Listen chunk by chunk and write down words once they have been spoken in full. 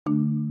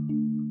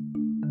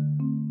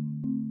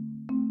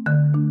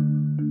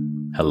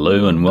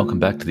Hello and welcome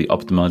back to the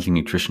Optimizing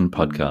Nutrition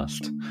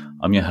podcast.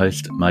 I'm your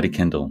host, Marty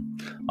Kendall.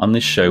 On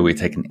this show, we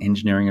take an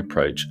engineering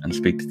approach and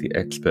speak to the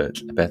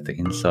experts about the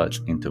insights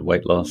into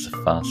weight loss,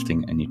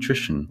 fasting, and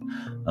nutrition,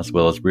 as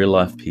well as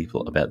real-life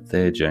people about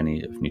their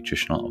journey of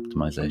nutritional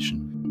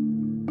optimization.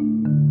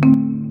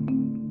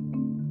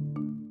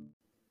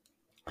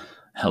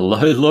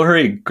 Hello,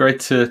 Laurie.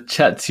 Great to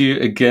chat to you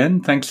again.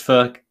 Thanks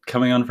for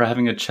coming on for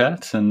having a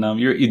chat. And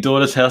you're at your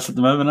daughter's house at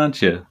the moment,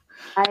 aren't you?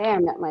 I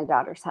am at my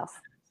daughter's house.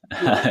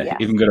 Yes.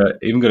 even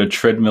got a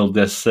treadmill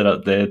desk set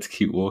up there to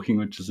keep walking,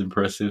 which is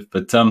impressive.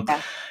 But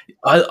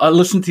I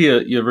listened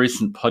to your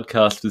recent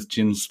podcast with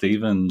Jen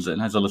Stevens,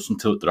 and as I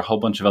listened to it, there are a whole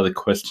bunch of other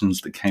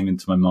questions that came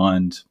into my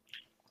mind,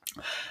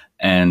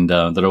 and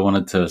that I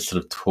wanted to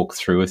sort of talk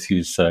through with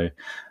you. So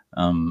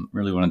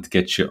really wanted to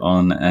get you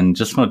on, and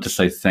just wanted to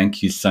say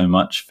thank you so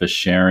much for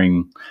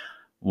sharing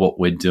what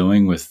we're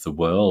doing with the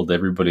world.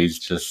 Everybody's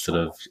just sort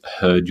of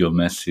heard your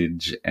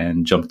message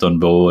and jumped on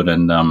board,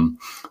 and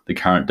the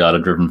current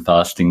Data-Driven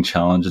Fasting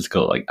Challenge has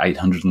got like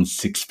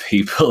 806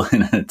 people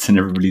in it, and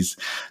everybody's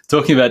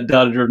talking about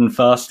data-driven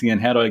fasting and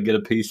how do I get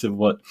a piece of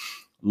what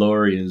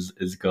Laurie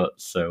has got.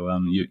 So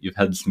you've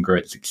had some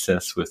great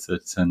success with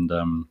it, and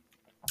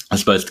I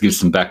suppose to give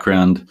some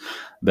background,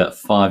 about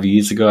 5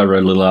 years ago I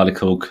wrote a little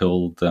article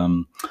called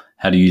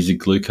How to Use a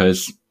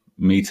Glucose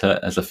Meter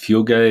as a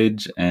Fuel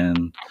Gauge,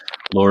 and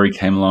Laurie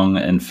came along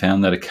and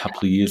found that a couple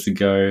of years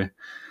ago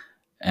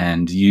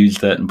and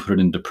used that and put it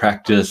into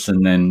practice,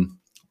 and then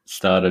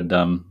started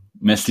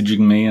messaging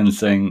me and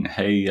saying,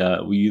 hey,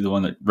 were you the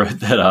one that wrote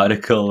that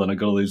article? And I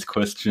got all these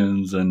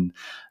questions, and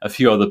a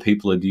few other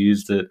people had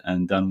used it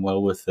and done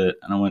well with it.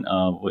 And I went,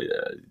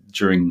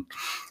 during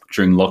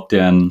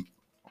lockdown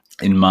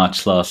in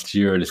March last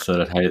year, I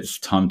decided, hey, it's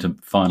time to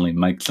finally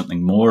make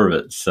something more of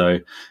it. So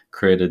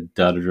created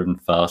Data-Driven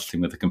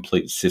Fasting with a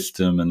complete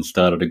system and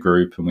started a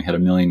group, and we had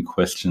 1 million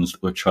questions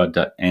that we tried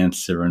to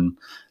answer and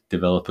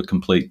develop a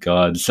complete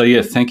guide. So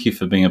yeah, thank you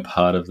for being a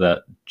part of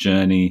that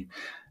journey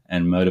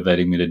and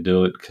motivating me to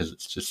do it, because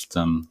it's just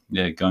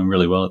going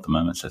really well at the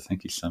moment. So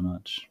thank you so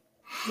much.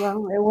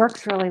 Well, it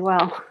works really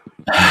well.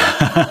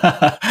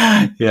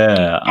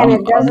 Yeah, and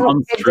it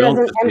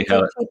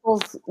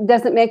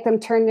doesn't make them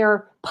turn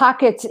their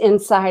pockets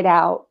inside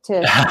out.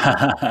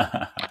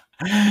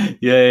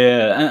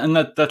 Yeah, and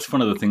that's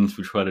one of the things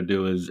we try to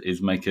do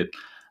is make it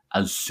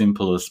as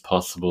simple as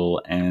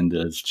possible and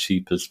as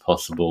cheap as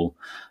possible,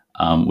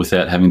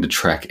 without having to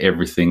track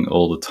everything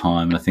all the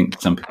time. I think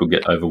some people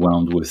get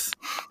overwhelmed with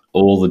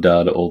all the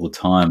data all the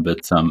time,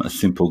 but a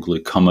simple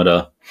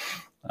glucometer,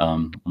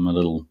 on my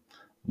little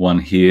one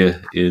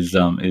here is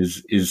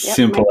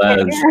simple as,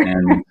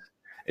 and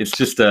it's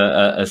just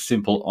a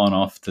simple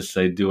on-off to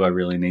say, do I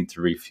really need to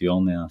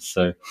refuel now?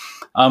 So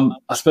I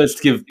suppose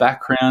to give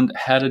background,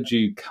 how did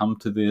you come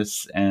to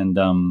this, and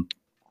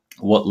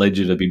what led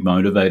you to be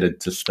motivated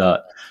to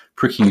start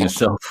pricking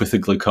yourself with a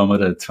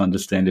glucometer to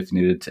understand if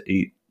you needed to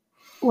eat?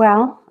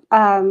 Well,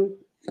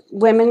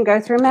 women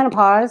go through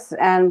menopause,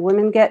 and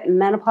women get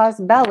menopause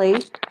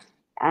belly,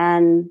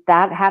 and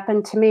that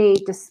happened to me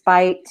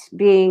despite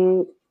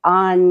being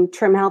on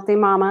Trim Healthy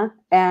Mama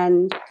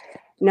and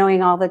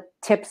knowing all the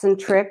tips and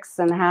tricks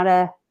and how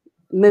to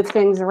move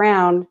things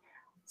around.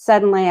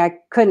 Suddenly I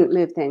couldn't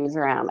move things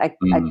around. I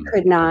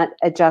could not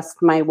adjust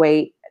my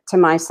weight to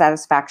my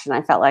satisfaction.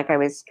 I felt like I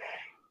was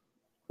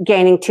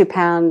gaining 2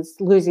 pounds,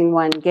 losing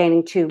 1,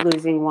 gaining 2,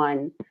 losing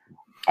 1.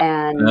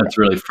 And that's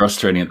really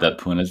frustrating at that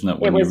point, isn't it?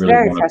 When you really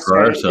want to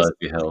prioritize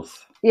your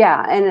health.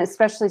 Yeah. And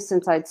especially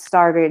since I'd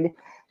started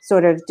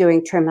sort of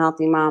doing Trim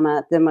Healthy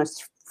Mama the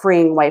most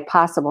freeing way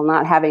possible,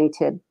 not having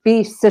to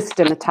be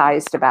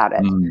systematized about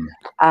it.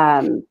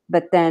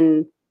 But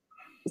then,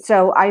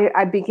 so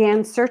I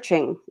began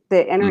searching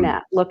the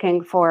internet,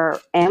 looking for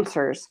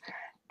answers.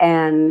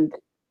 And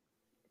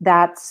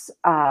that's,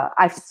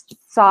 I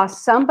saw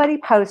somebody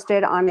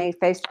posted on a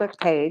Facebook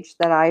page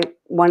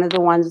one of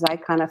the ones I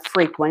kind of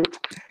frequent,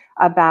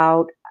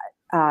 about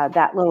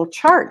that little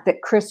chart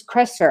that Chris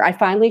Kresser, I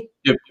finally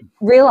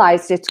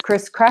realized it's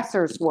Chris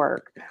Kresser's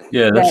work.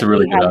 Yeah, that's a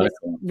really good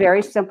article.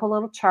 Very simple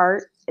little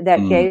chart that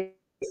gave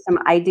some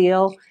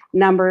ideal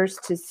numbers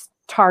to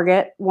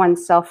target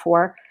oneself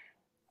for.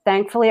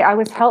 Thankfully, I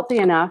was healthy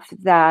enough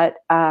that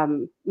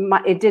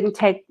it didn't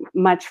take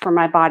much for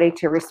my body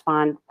to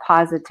respond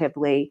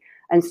positively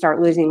and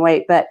start losing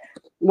weight. But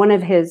one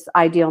of his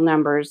ideal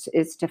numbers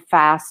is to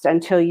fast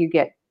until you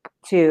get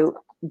to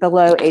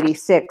below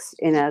 86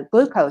 in a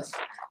glucose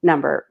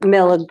number,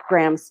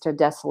 milligrams to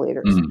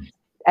deciliters.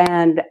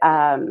 And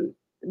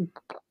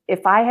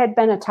if I had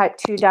been a type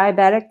 2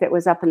 diabetic that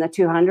was up in the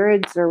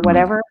 200s or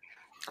whatever,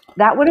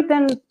 that would have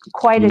been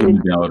quite an...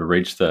 be able to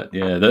reach that.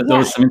 Yeah, there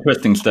was some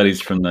interesting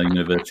studies from the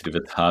University of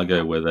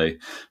Otago where they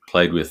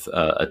played with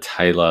a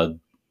tailored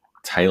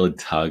tailored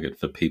target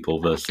for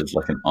people versus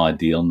like an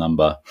ideal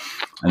number.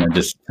 And I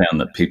just found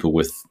that people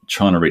with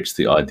trying to reach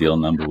the ideal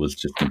number was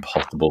just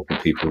impossible for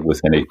people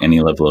with any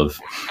level of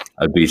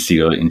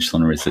obesity or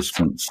insulin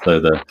resistance. So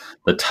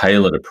the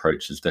tailored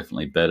approach is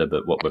definitely better.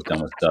 But what we've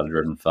done with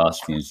data-driven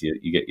fasting is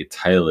you get your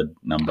tailored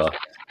number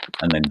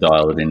and then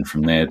dial it in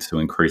from there to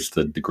increase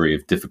the degree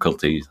of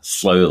difficulty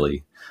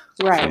slowly.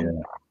 Right. So,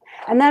 yeah.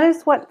 And that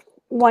is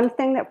one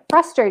thing that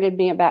frustrated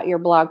me about your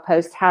blog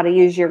post, how to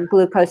use your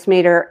glucose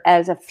meter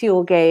as a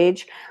fuel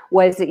gauge,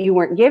 was that you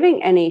weren't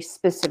giving any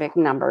specific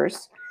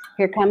numbers.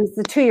 Here comes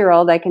the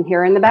 2-year-old I can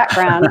hear in the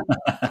background.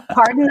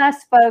 Pardon us,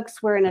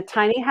 folks. We're in a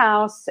tiny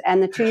house,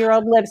 and the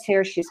 2-year-old lives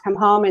here. She's come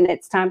home, and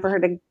it's time for her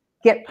to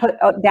get put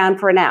down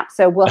for a nap.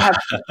 So we'll have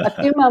a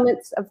few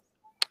moments of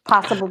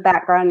possible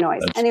background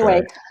noise. That's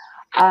anyway,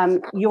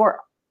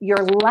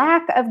 your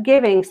lack of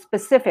giving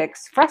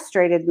specifics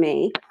frustrated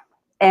me.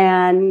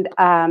 And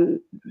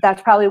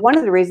that's probably one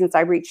of the reasons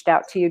I reached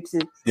out to you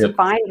to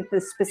find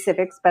the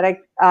specifics. But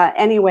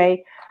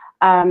anyway,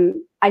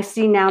 I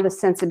see now the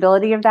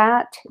sensibility of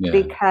that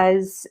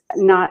because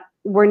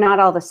we're not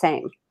all the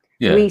same.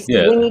 We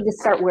need to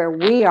start where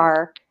we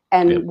are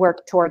and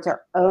work towards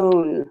our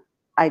own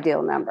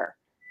ideal number.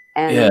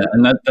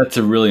 And that's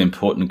a really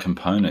important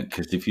component,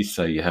 because if you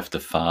say you have to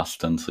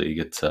fast until you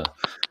get to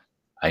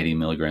 80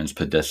 milligrams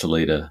per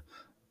deciliter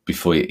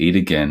before you eat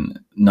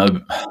again,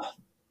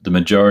 the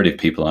majority of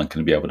people aren't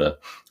going to be able to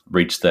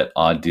reach that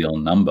ideal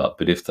number.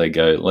 But if they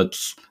go,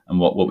 and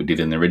what we did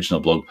in the original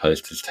blog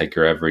post is take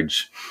your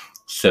average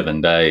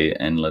 7-day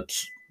and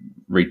let's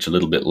reach a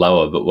little bit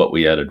lower. But what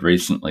we added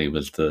recently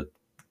was the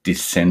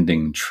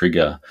descending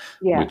trigger,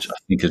 which I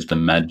think is the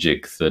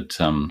magic that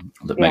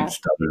makes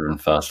data-driven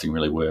fasting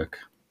really work.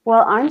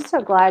 Well, I'm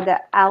so glad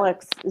that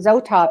Alex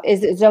Zotov,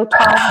 is it Zotov?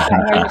 Is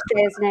that how you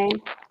say his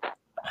name?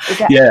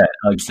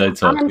 Alex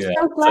Zotov. I'm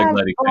so glad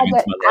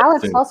that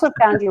Alex also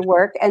found your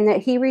work and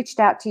that he reached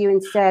out to you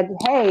and said,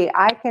 hey,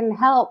 I can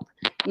help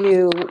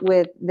you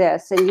with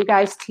this. And you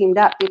guys teamed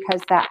up,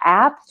 because that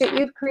app that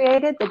you've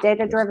created, the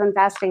data-driven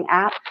fasting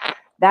app,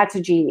 that's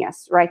a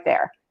genius right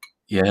there.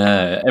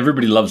 Yeah,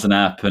 everybody loves an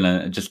app,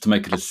 and just to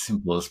make it as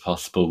simple as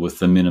possible with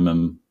the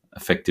minimum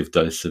effective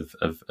dose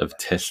of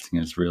testing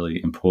is really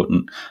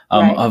important.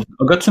 I've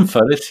got some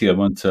photos here I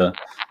want to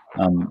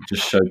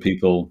just show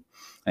people.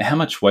 How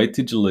much weight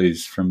did you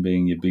lose from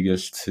being your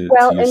biggest to in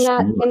your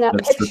that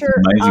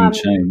picture, that's an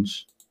amazing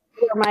change.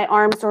 Where my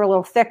arms were a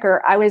little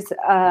thicker, I was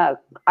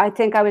I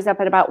think I was up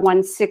at about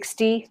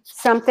 160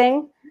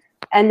 something,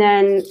 and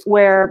then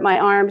where my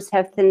arms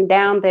have thinned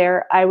down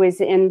there, I was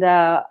in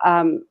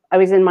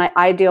my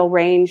ideal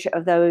range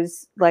of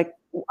those. Like,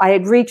 I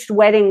had reached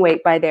wedding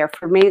weight by there.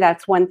 For me,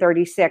 that's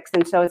 136,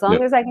 and so as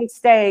long as I can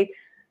stay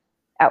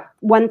at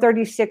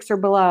 136 or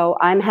below,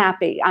 I'm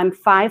happy. I'm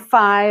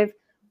 5'5".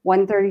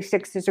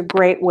 136 is a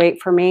great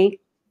weight for me.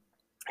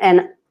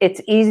 And it's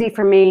easy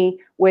for me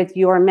with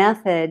your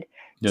method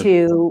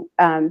to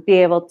be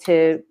able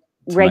to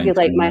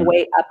regulate my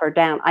weight up or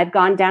down. I've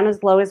gone down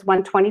as low as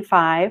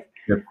 125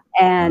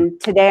 and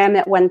today I'm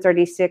at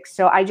 136.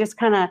 So I just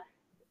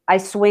I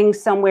swing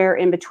somewhere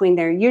in between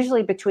there.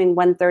 Usually between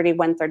 130,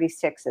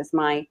 136 is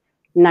my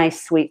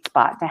nice sweet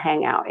spot to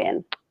hang out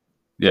in.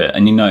 Yeah,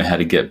 and you know how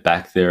to get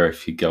back there.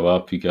 If you go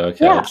up, you go,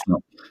 okay, it's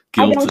not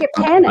guilt, I don't get it's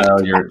not panicked.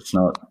 failure, it's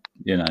not,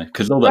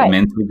 because all that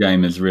mental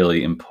game is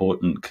really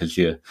important, because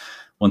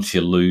once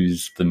you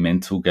lose the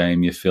mental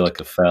game, you feel like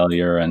a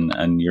failure,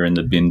 and you're in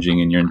the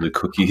binging and you're into the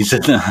cookies.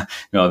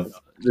 And,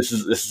 this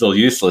is all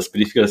useless. But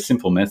if you've got a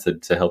simple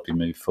method to help you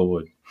move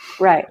forward,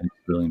 it's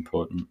really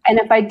important. And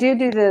if I do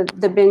the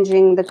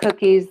binging, the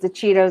cookies, the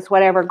Cheetos,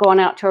 whatever, going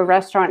out to a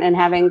restaurant and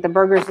having the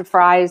burgers, the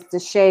fries, the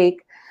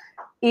shake,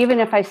 even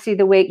if I see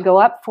the weight go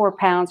up 4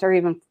 pounds or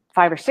even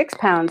 5 or 6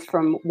 pounds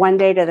from one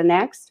day to the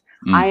next,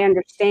 I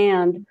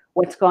understand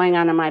what's going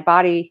on in my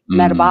body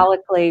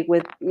metabolically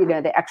with,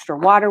 the extra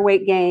water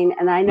weight gain.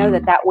 And I know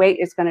that weight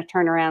is going to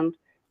turn around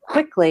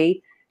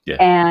quickly.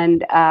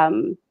 And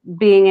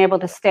being able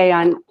to stay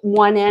on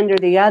one end or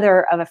the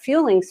other of a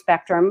fueling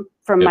spectrum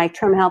from my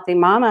Trim Healthy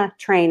Mama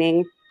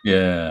training.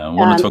 Yeah, I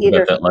want to talk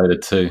about that later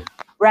too.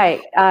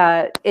 Right.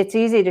 It's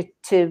easy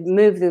to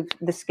move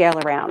the scale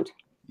around.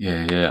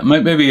 Yeah.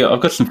 Maybe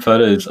I've got some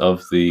photos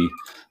of the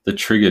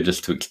trigger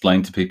just to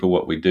explain to people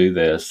what we do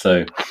there.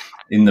 So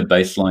in the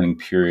baselining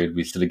period,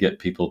 we sort of get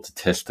people to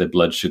test their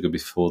blood sugar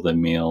before their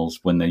meals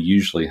when they're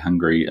usually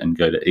hungry and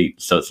go to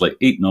eat. So it's like,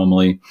 eat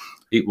normally,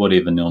 eat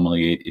whatever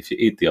normally eat. If you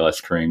eat the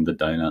ice cream, the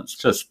donuts,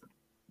 just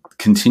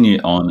continue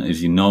on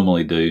as you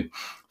normally do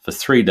for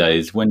 3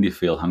 days. When do you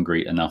feel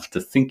hungry enough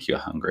to think you're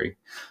hungry?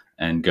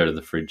 And go to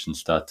the fridge and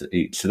start to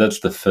eat. So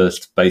that's the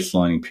first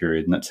baselining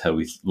period, and that's how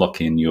we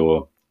lock in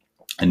your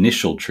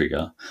initial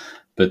trigger.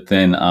 But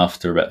then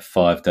after about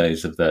 5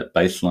 days of that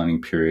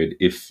baselining period,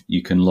 if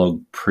you can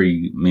log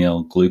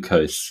pre-meal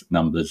glucose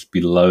numbers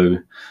below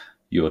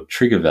your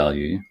trigger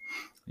value,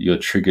 your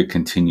trigger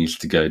continues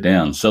to go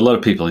down. So a lot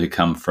of people who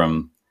come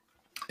from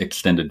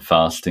extended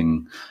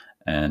fasting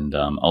and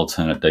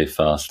alternate day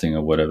fasting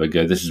or whatever.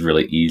 Go, this is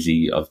really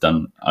easy. I've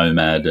done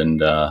OMAD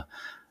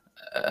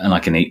and I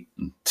can eat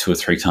 2 or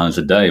 3 times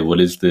a day. What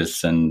is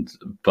this?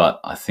 But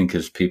I think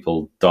as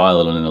people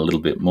dial it in a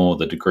little bit more,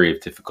 the degree of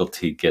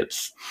difficulty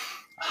gets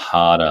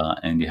harder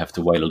and you have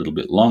to wait a little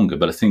bit longer.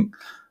 But I think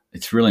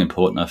it's really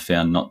important, I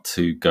found, not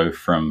to go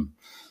from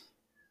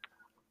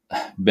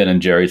Ben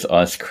and Jerry's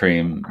ice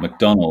cream,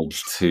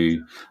 McDonald's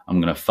to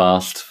I'm going to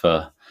fast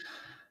for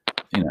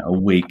a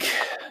week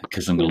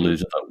because I'm going to lose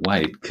that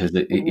weight, because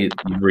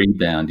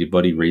your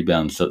body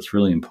rebounds. So it's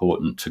really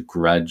important to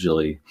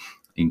gradually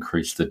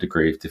increase the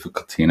degree of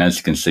difficulty. And as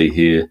you can see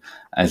here,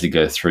 as you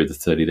go through the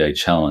 30-day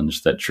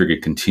challenge, that trigger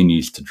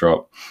continues to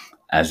drop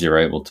as you're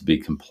able to be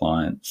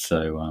compliant.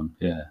 So,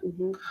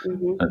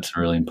 that's a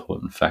really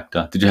important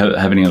factor. Did you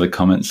have any other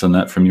comments on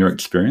that from your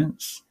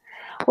experience?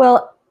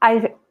 Well,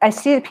 I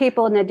see the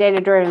people in the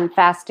data-driven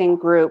fasting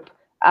group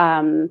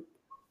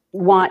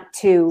want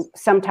to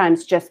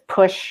sometimes just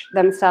push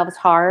themselves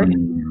hard.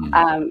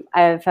 I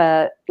have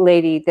a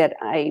lady that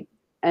I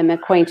am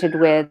acquainted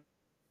with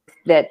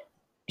that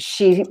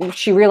she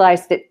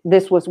realized that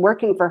this was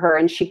working for her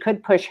and she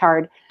could push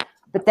hard.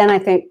 But then I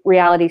think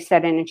reality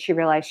set in and she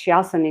realized she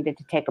also needed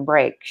to take a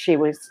break. She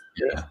was,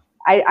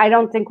 I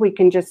don't think we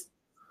can just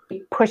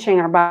keep pushing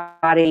our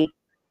body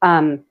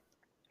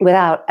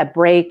without a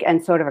break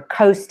and sort of a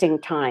coasting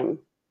time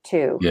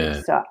too.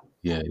 So,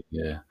 and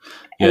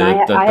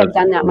I have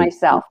done that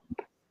myself.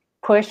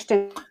 Pushed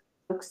and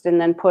coaxed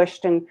and then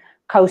pushed and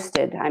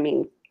coasted. I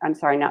mean, I'm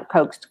sorry, not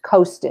coaxed,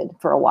 coasted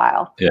for a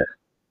while.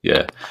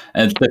 Yeah,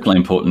 and it's definitely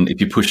important. If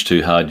you push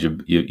too hard,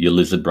 your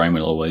lizard brain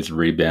will always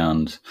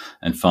rebound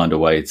and find a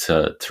way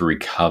to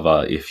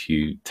recover. If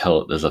you tell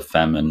it there's a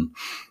famine,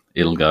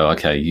 it'll go,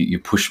 okay, you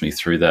push me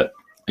through that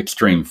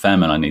extreme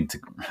famine. I need to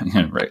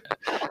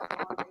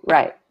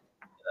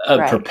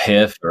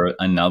prepare for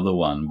another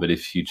one. But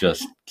if you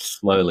just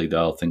slowly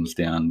dial things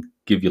down,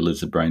 give your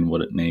lizard brain what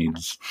it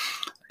needs,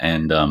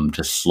 and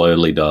just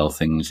slowly dial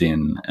things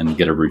in and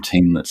get a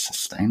routine that's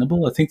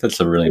sustainable, I think that's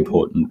a really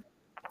important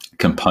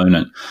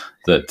component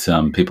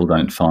that people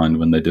don't find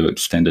when they do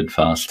extended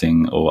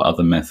fasting or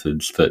other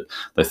methods, that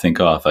they think,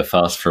 if I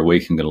fast for a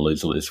week, I'm going to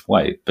lose all this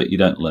weight. But you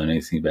don't learn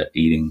anything about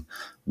eating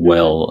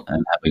well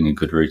and having a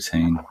good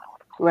routine.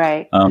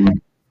 Right.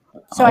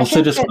 So I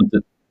also just wanted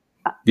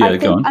to,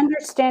 go on.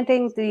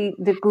 Understanding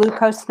the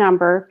glucose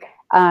number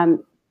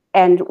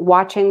and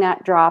watching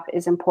that drop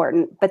is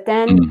important. But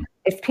then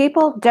if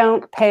people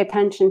don't pay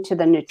attention to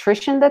the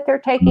nutrition that they're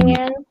taking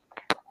in,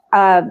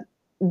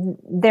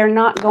 they're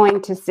not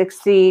going to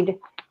succeed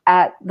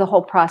at the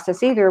whole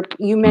process either.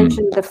 You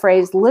mentioned the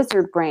phrase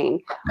lizard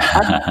brain.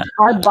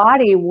 Our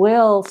body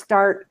will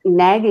start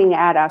nagging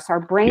at us.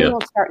 Our brain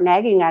will start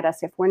nagging at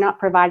us if we're not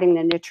providing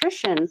the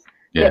nutrition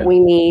that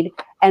we need,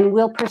 and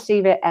we'll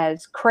perceive it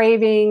as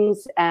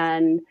cravings,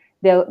 and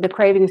the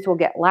cravings will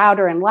get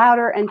louder and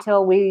louder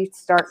until we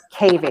start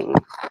caving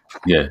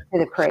to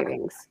the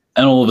cravings.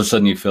 And all of a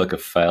sudden you feel like a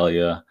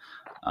failure.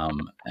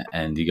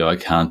 And you go, I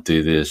can't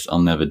do this, I'll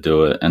never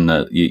do it.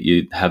 And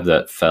you have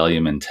that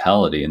failure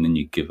mentality, and then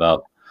you give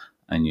up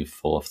and you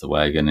fall off the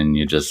wagon, and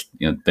you just,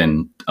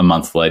 then a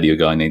month later you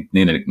go, I need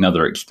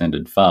another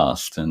extended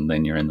fast, and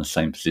then you're in the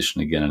same position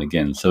again and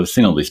again. So I've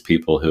seen all these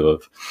people who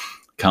have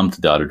come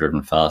to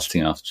data-driven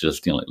fasting after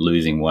just,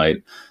 losing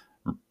weight,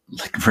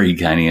 like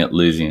regaining it,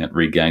 losing it,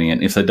 regaining it.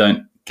 And if they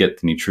don't get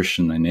the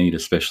nutrition they need,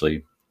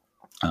 especially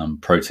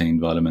protein,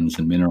 vitamins,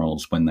 and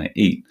minerals when they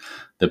eat,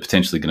 they're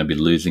potentially going to be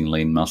losing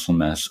lean muscle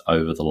mass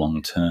over the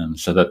long term.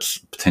 So that's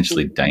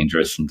potentially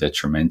dangerous and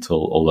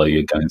detrimental, although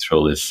you're going through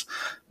all this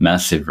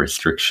massive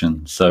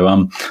restriction.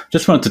 So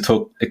just wanted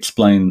to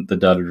explain the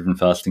data-driven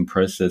fasting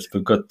process.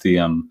 We've got the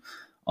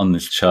on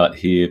this chart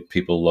here,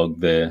 people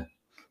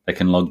they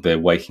can log their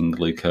waking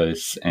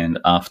glucose and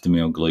after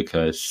meal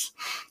glucose.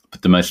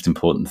 But the most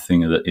important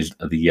thing are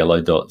the yellow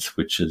dots,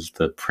 which is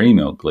the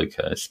pre-meal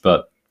glucose.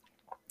 But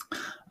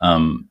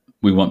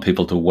we want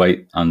people to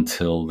wait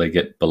until they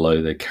get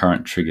below their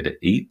current trigger to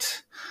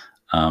eat.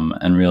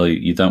 And really,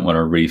 you don't want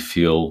to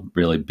refuel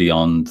really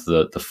beyond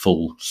the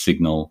full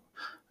signal.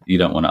 You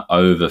don't want to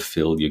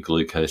overfill your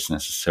glucose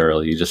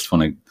necessarily. You just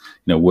want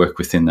to, work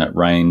within that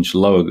range.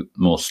 Lower,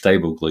 more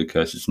stable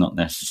glucose is not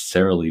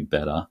necessarily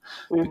better,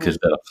 because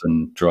that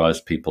often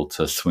drives people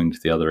to swing to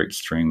the other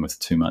extreme with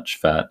too much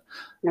fat.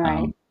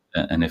 Right.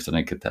 And if they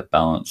don't get that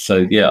balance.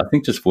 So, I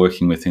think just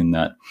working within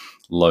that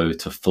low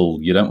to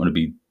full, you don't want to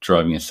be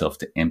driving yourself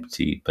to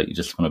empty, but you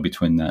just want to be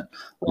between that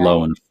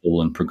low and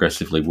full, and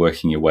progressively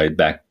working your way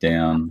back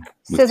down.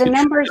 So the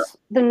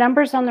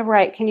numbers on the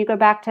right, can you go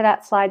back to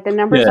that slide? The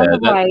numbers on the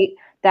right,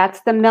 that's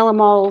the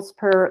millimoles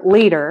per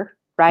liter,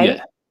 right?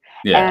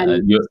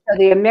 And so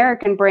the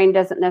American brain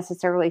doesn't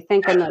necessarily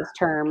think in those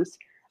terms.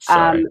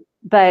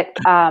 But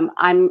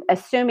I'm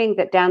assuming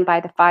that down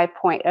by the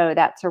 5.0,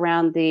 that's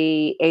around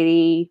the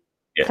 80,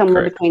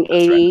 somewhere between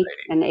 80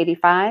 and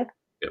 85.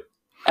 Yep.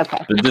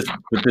 Okay.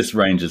 But this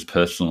range is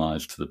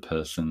personalized to the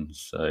person.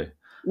 So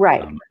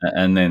right.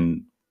 And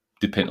then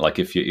depend, like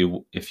if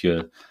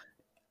you're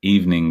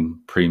evening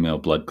pre-meal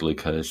blood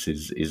glucose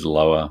is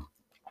lower,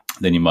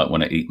 then you might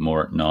want to eat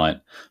more at night.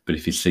 But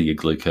if you see your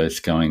glucose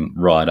going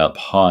right up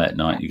high at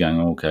night, you're going,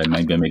 okay,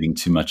 maybe I'm eating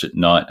too much at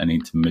night. I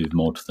need to move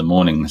more to the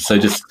morning. So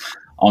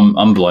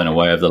I'm blown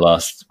away over the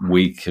last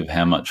week of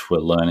how much we're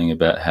learning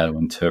about how to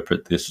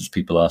interpret this, as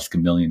people ask a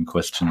million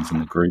questions in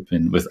the group,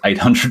 and with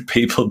 800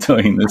 people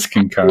doing this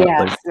concurrently.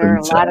 Yes, there are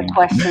a lot of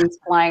questions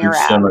flying around.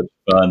 It's so much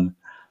fun.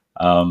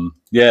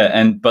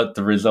 But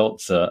the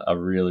results are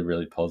really,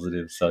 really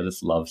positive. So I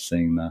just love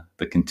seeing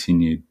the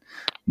continued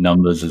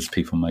numbers as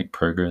people make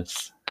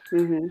progress.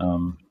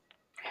 Mm-hmm.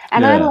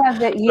 And I love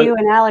that you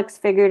and Alex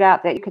figured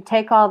out that you could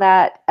take all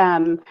that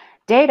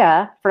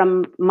data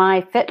from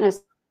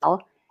MyFitnessPal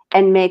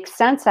and make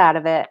sense out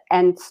of it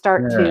and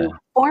start to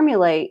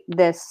formulate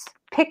this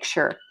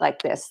picture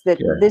like this,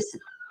 this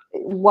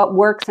what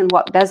works and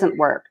what doesn't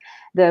work.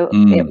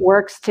 It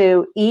works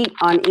to eat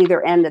on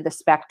either end of the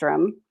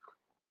spectrum.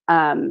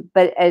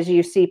 But as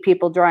you see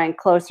people drawing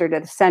closer to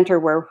the center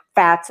where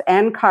fats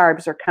and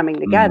carbs are coming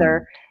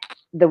together,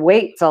 the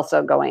weight's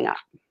also going up.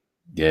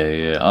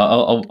 Yeah.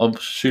 I'll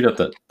shoot up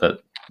that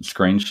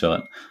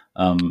screenshot.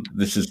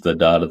 This is the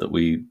data that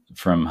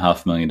from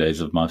 500,000 days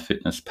of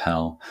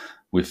MyFitnessPal.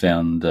 We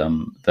found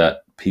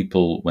that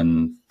people,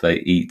 when they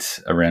eat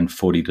around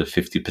 40 to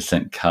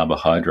 50%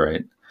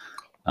 carbohydrate,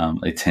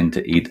 they tend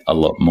to eat a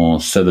lot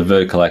more. So the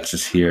vertical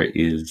axis here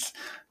is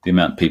the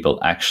amount people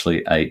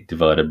actually ate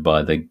divided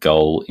by their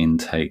goal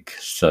intake.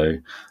 So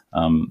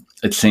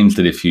it seems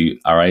that if you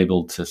are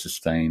able to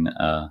sustain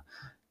a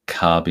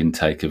carb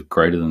intake of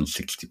greater than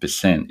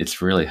 60%,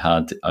 it's really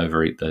hard to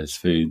overeat those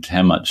foods.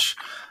 How much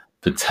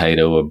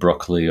potato or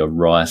broccoli or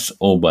rice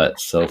all by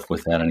itself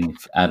without any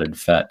added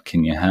fat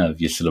can you have?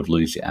 You sort of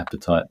lose your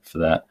appetite for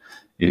that.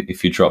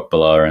 If you drop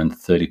below around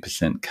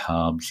 30%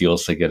 carbs, you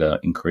also get an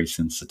increase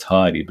in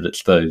satiety, but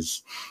it's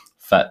those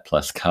fat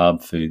plus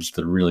carb foods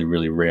that are really,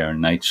 really rare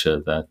in nature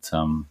that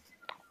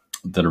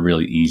are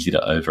really easy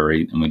to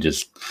overeat, and we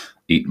just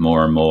eat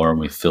more and more, and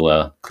we fill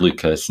our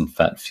glucose and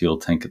fat fuel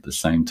tank at the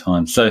same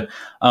time. So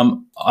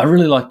I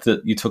really like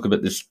that you talk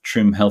about this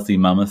Trim Healthy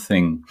Mama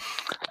thing,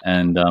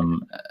 and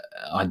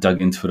I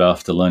dug into it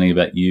after learning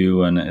about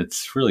you, and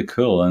it's really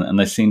cool. And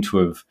they seem to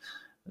have,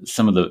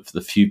 some of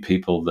the few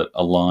people that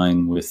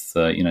align with,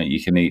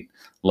 you can eat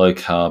low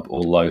carb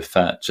or low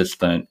fat, just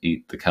don't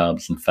eat the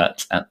carbs and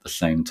fats at the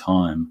same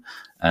time.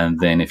 And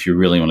then if you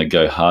really want to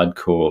go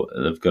hardcore,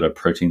 they've got a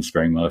protein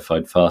sparing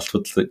modified fast.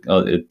 What's the,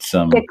 it's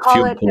they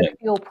call it the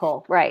fuel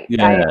pull, right?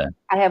 Yeah.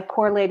 I have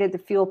correlated the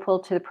fuel pull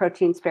to the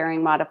protein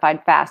sparing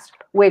modified fast,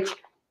 which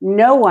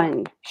no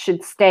one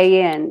should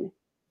stay in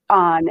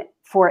on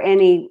for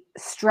any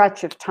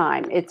stretch of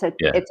time. It's a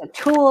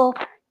tool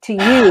to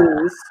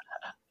use,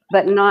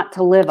 but not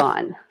to live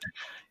on.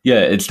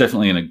 Yeah, it's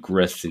definitely an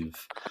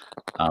aggressive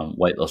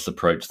weight loss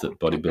approach that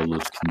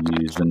bodybuilders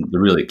can use, and the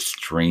really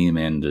extreme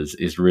end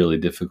is really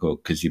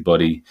difficult because your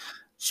body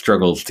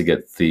struggles to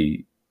get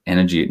the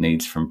energy it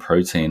needs from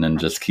protein and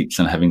just keeps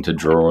on having to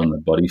draw on the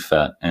body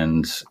fat,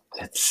 and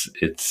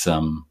it's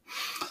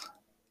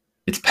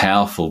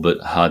powerful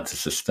but hard to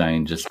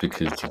sustain just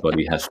because your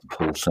body has to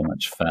pull so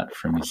much fat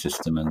from your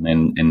system and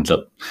then ends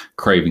up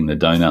craving the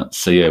donuts.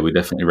 So yeah, we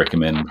definitely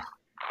recommend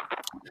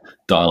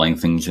dialing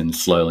things in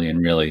slowly and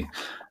really.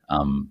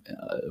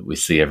 We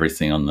see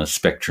everything on the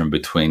spectrum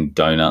between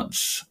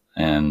donuts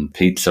and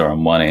pizza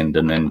on one end,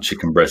 and then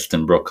chicken breast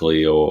and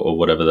broccoli or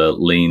whatever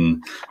the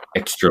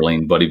extra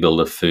lean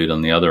bodybuilder food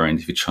on the other end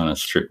if you're trying to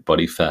strip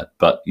body fat.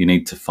 But you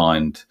need to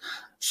find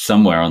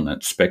somewhere on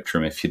that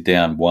spectrum. If you're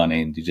down one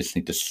end, you just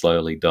need to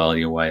slowly dial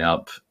your way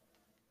up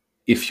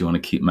if you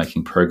want to keep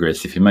making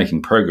progress. If you're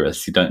making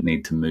progress, you don't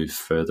need to move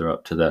further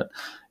up to that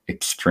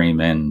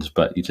extreme end,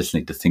 but you just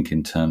need to think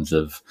in terms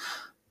of,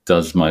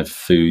 does my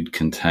food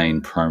contain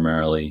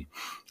primarily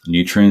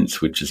nutrients,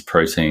 which is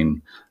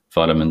protein,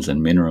 vitamins,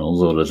 and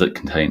minerals, or does it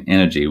contain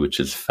energy, which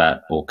is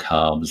fat or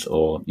carbs,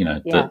 or,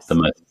 the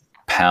most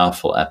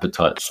powerful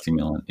appetite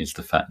stimulant is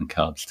the fat and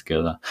carbs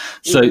together.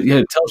 So,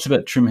 tell us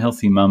about Trim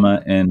Healthy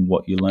Mama and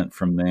what you learnt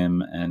from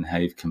them and how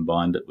you've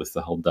combined it with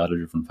the whole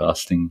data-driven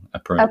fasting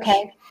approach.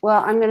 Okay.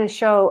 Well, I'm going to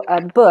show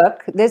a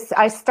book.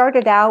 I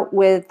started out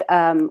with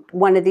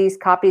one of these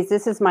copies.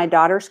 This is my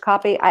daughter's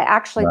copy. I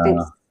actually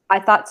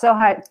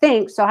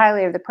think so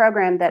highly of the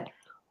program that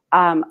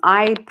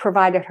I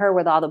provided her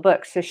with all the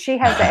books. So she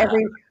has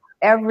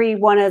every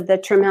one of the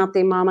Trim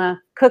Healthy Mama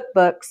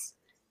cookbooks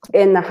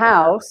in the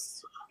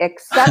house,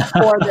 except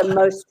for the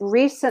most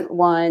recent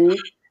one.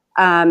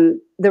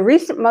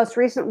 The most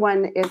recent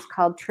one is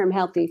called Trim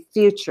Healthy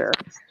Future,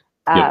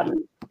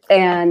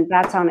 and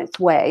that's on its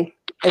way.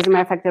 As a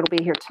matter of fact, it'll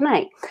be here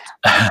tonight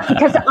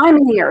because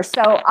I'm here.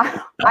 So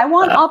I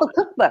want all the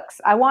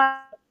cookbooks. I want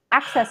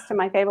access to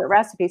my favorite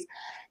recipes.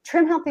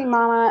 Trim Healthy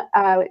Mama,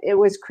 it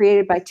was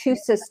created by two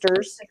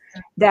sisters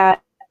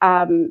that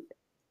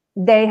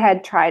they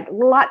had tried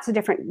lots of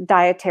different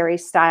dietary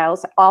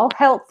styles, all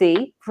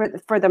healthy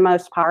for the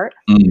most part.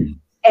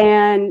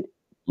 And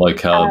low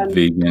carb,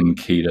 vegan,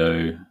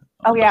 keto,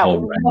 Oh the yeah, whole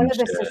one range of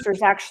the there.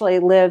 sisters actually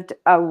lived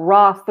a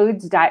raw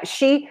foods diet.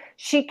 She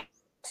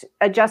kept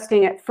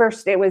adjusting. At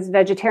first it was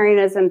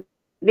vegetarianism,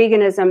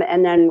 veganism,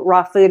 and then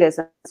raw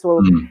foodism.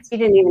 So she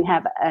didn't even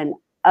have an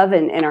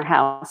oven in her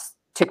house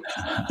to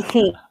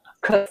heat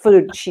cook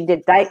food. She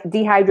did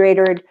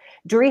dehydrated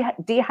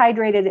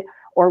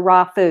or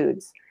raw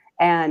foods.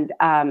 And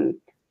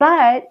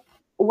but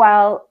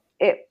while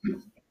it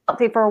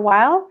healthy for a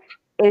while,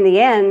 in the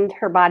end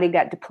her body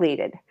got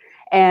depleted.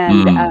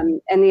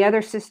 And the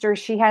other sister,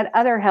 she had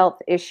other health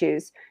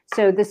issues.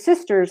 So the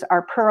sisters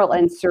are Pearl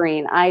and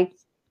Serene. I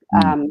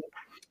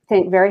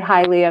think very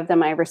highly of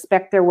them. I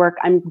respect their work.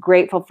 I'm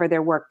grateful for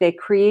their work. They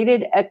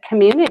created a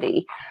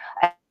community,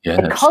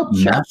 a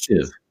culture.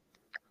 Massive.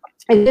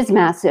 It is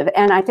massive.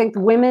 And I think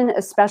women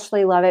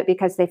especially love it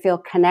because they feel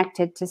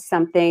connected to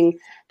something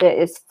that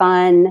is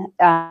fun.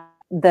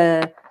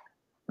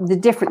 The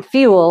different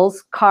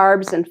fuels,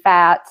 carbs and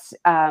fats,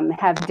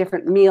 have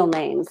different meal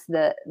names.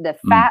 The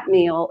fat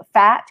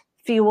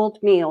fueled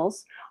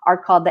meals are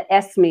called the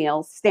S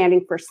meals,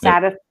 standing for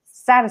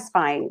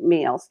satisfying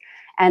meals.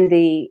 And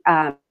the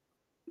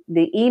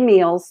E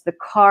meals, the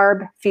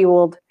carb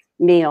fueled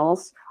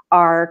meals,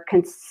 are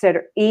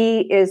considered.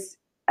 E is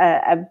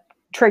a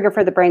trigger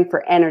for the brain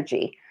for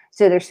energy.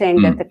 So they're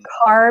saying that the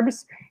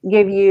carbs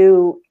give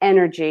you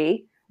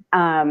energy,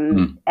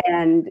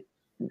 and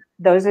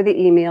those are the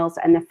E meals,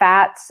 and the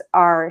fats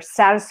are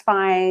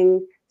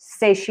satisfying,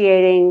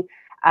 satiating.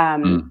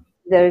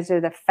 Those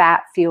are the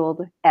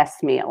fat-fueled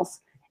S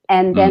meals.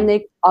 And then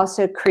they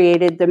also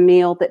created the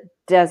meal that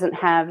doesn't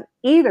have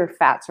either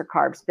fats or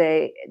carbs.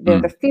 They're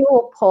the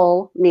fuel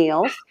pull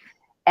meals,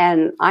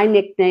 and I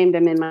nicknamed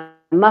them in my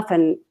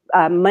muffin,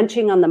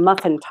 munching on the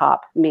muffin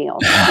top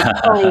meals,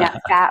 pulling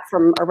that fat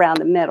from around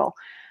the middle.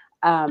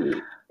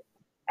 The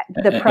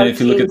and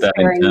if you look at that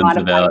in terms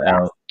of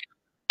our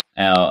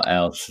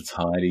our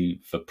society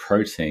for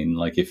protein,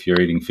 like if you're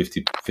eating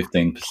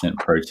 15%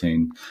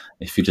 protein,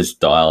 if you just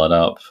dial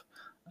up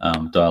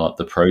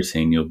the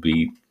protein, you'll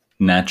be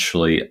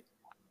naturally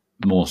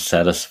more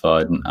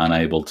satisfied and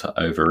unable to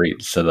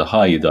overeat. So the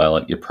higher you dial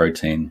up your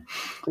protein,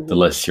 the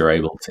less you're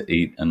able to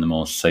eat and the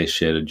more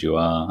satiated you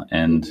are.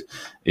 And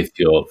if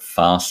you're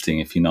fasting,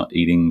 if you're not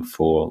eating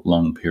for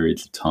long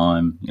periods of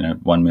time,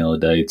 1 meal a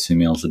day, 2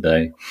 meals a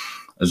day,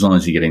 as long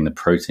as you're getting the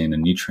protein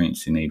and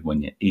nutrients you need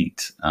when you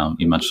eat,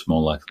 you're much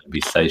more likely to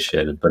be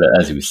satiated. But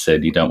as you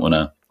said, you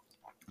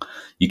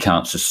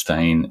can't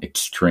sustain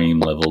extreme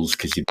levels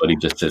because your body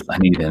just says, I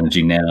need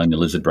energy now, and your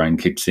lizard brain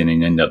kicks in and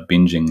you end up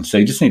binging. So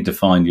you just need to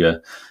find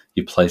your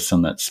place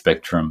on that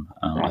spectrum.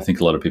 Right. I think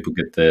a lot of people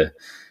get their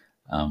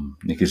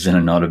knickers in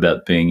a knot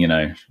about being,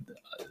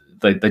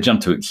 they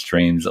jump to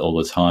extremes all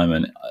the time,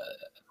 and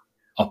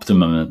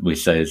optimum, we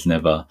say, is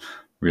never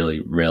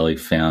rarely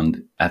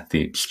found at the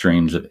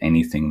extremes of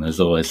anything. There's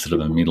always sort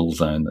of a middle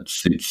zone that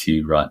suits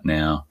you right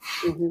now.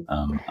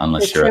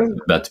 Unless you're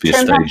about to be a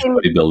stage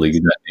bodybuilder, you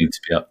don't need to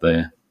be up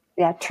there.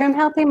 Yeah, Trim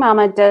Healthy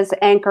Mama does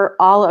anchor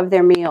all of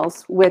their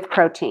meals with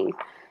protein.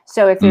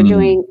 So if they're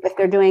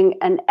doing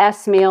an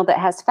S meal that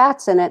has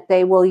fats in it,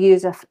 they will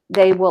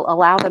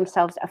allow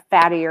themselves a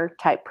fattier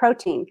type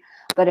protein.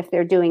 But if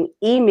they're doing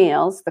E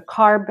meals, the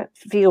carb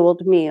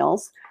fueled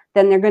meals,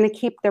 then they're going to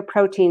keep their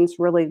proteins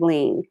really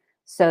lean.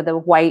 So the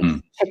white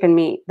chicken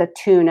meat, the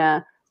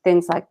tuna,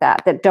 things like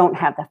that don't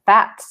have the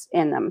fats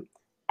in them.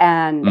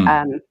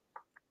 And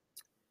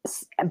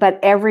but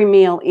every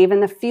meal,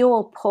 even the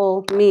fuel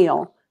pull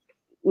meal,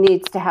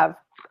 needs to have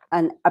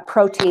a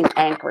protein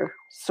anchor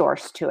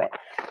source to it.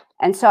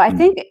 And so I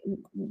think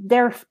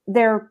their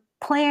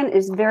plan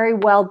is very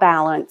well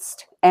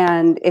balanced,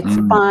 and it's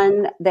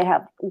fun. They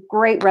have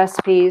great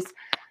recipes.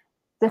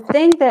 The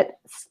thing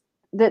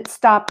that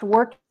stopped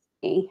working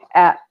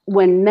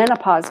when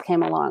menopause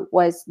came along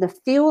was the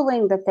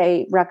fueling that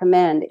they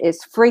recommend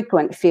is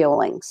frequent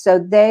fueling. So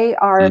they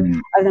are of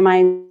the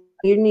mind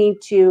you need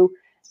to,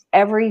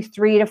 every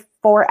 3 to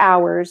 4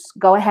 hours,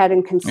 go ahead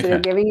and consider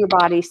giving your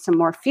body some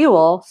more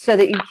fuel so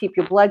that you keep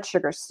your blood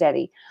sugar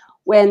steady.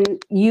 When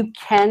you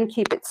can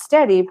keep it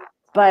steady,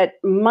 but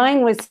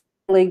mine was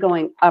really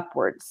going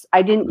upwards.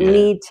 I didn't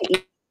need to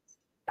eat.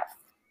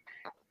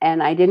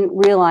 And I didn't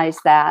realize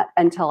that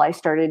until I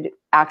started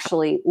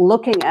actually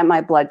looking at my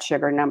blood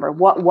sugar number,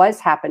 what was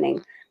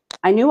happening.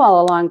 I knew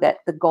all along that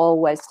the goal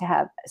was to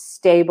have a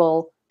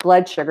stable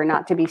blood sugar,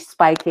 not to be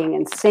spiking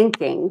and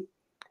sinking.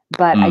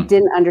 But I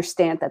didn't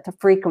understand that the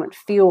frequent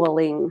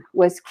fueling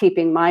was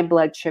keeping my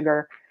blood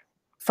sugar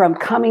from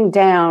coming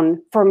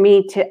down for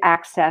me to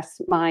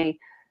access my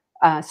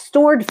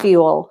stored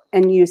fuel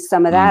and use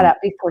some of that up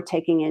before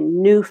taking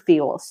in new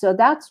fuel. So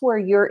that's where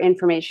your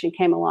information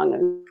came along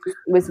and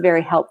was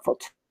very helpful.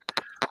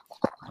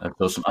 That's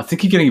awesome. I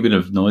think you're getting a bit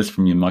of noise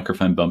from your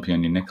microphone bumping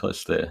on your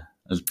necklace there,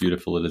 as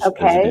beautiful as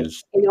it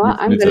is. You know what?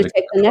 I'm going to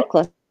take the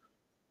necklace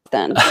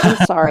then.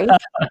 I'm sorry.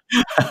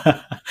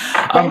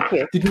 Thank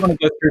you. Did you want to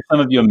go through some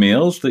of your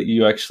meals that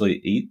you actually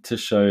eat to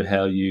show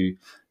how you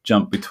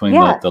jump between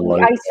the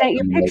low? I sent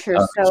you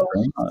pictures. So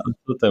I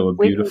thought they were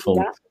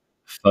beautiful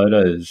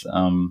photos.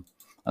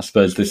 I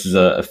suppose this is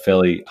a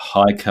fairly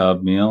high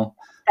carb meal.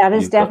 That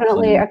is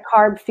definitely a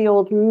carb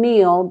fueled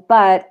meal,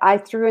 but I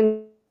threw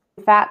in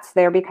fats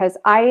there because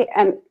I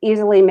am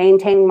easily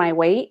maintaining my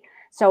weight.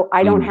 So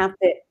I don't have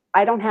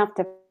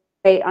to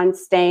wait on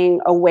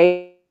staying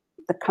away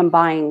from the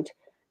combined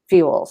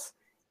fuels.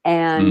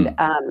 And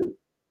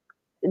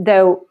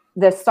though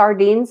the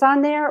sardines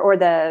on there or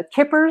the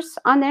kippers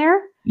on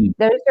there,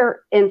 those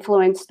are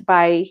influenced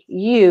by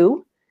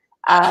you.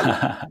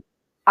 I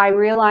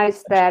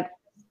realized that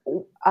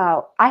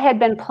I had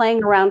been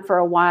playing around for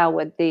a while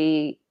with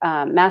the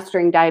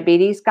Mastering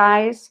Diabetes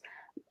guys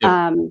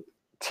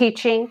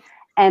teaching,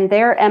 and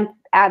they're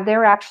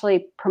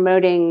actually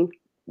promoting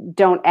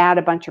don't add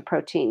a bunch of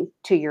protein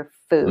to your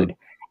food.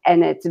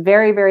 And it's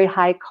very, very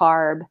high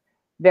carb,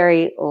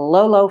 very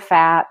low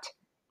fat,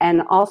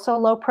 and also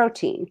low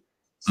protein.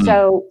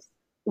 So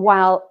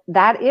while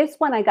that is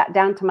when I got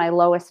down to my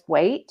lowest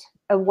weight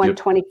of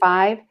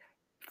 125,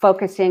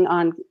 focusing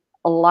on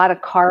a lot of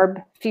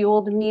carb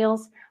fueled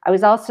meals, I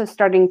was also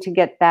starting to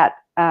get that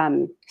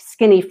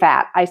skinny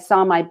fat. I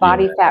saw my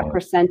body fat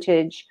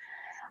percentage.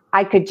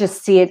 I could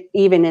just see it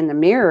even in the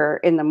mirror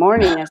in the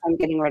morning as I'm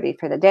getting ready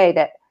for the day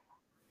that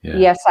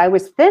yes, I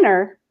was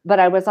thinner, but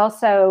I was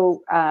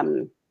also,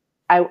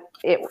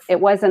 it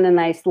wasn't a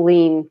nice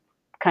lean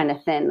kind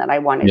of thin that I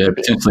wanted to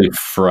be. Potentially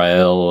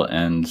frail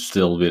and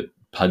still a bit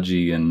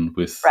pudgy and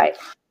with,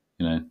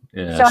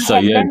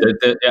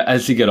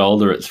 as you get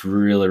older, it's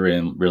really,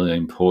 really, really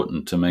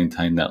important to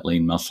maintain that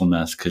lean muscle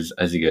mass, because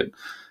as you get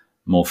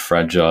more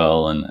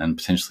fragile and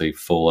potentially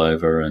fall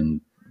over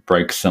and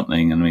break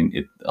something, I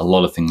mean, a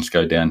lot of things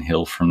go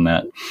downhill from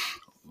that.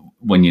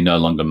 When you're no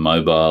longer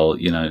mobile,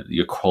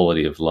 your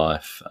quality of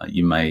life,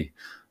 you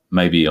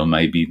maybe or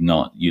maybe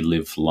not, you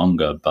live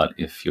longer, but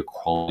if your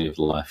quality of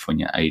life when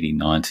you're 80,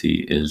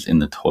 90 is in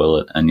the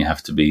toilet and you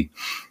have to be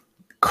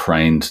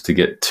craned to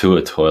get to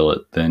a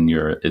toilet, then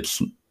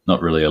it's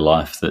not really a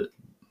life that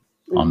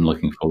I'm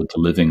looking forward to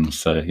living.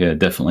 So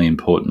definitely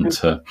important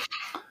to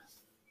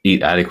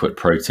eat adequate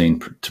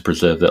protein to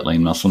preserve that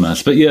lean muscle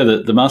mass. But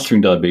the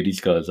Mastering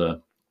Diabetes guys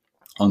are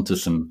onto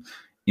some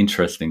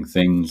interesting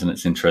things, and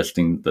it's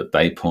interesting that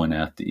they point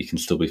out that you can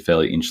still be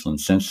fairly insulin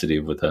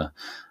sensitive with a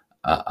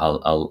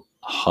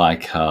high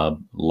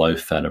carb, low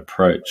fat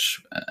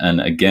approach. And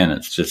again,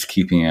 it's just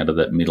keeping out of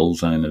that middle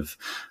zone of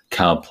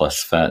carb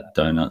plus fat,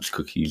 donuts,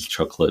 cookies,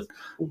 chocolate,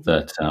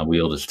 that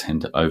we all just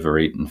tend to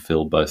overeat and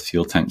fill both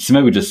fuel tanks. So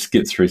maybe we just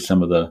skip through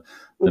some of the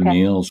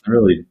meals. They're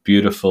really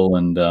beautiful,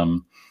 and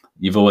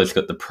you've always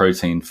got the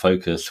protein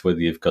focus, whether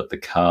you've got the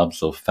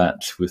carbs or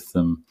fats with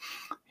them.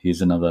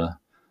 Here's another.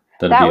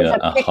 That was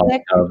a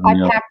picnic.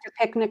 I packed a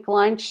picnic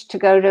lunch to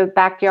go to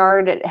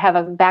backyard, have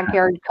a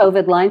backyard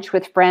COVID lunch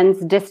with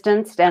friends,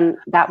 distanced, and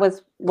that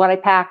was what I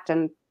packed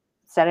and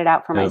set it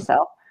out for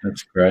myself.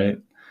 That's great.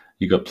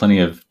 You got plenty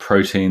of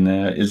protein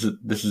there.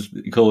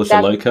 You call this a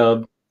low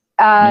carb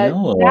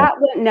meal?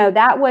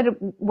 That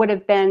would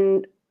have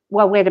been.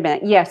 Well, wait a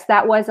minute. Yes,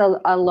 that was a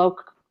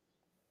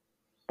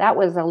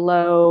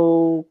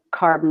low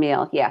carb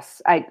meal.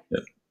 Yes, I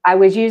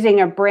was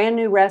using a brand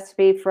new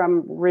recipe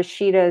from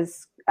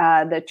Rashida's.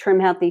 The Trim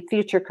Healthy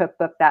Future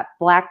cookbook. That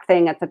black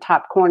thing at the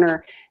top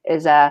corner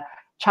is a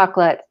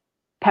chocolate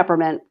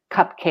peppermint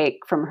cupcake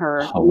from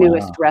her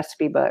newest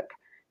recipe book.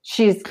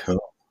 She's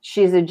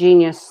a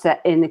genius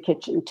in the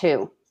kitchen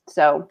too.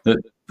 So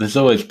there's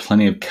always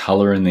plenty of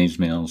color in these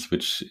meals,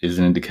 which is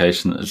an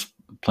indication that there's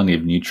plenty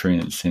of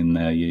nutrients in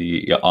there.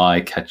 Your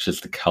eye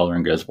catches the color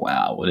and goes,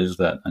 wow, what is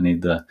that? I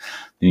need the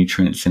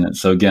nutrients in it.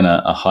 So again,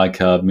 a high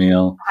carb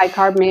meal. High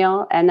carb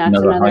meal, and that's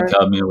another high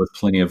carb meal with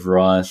plenty of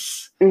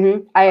rice.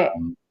 I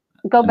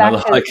go back to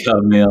high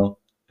carb meal.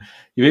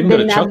 You've even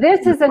got a chocolate.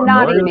 This is a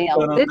naughty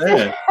meal.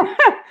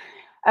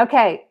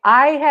 Okay,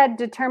 I had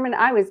determined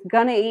I was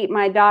going to eat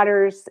my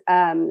daughter's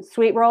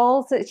sweet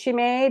rolls that she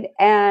made,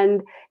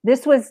 and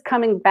this was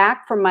coming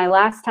back from my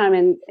last time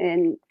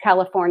in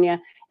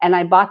California. And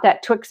I bought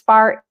that Twix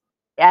bar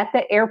at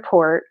the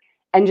airport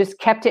and just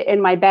kept it in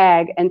my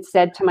bag and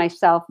said to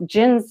myself,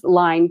 Jen's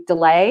line,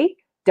 delay,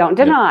 don't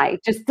deny,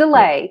 just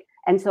delay.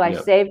 And so I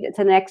saved it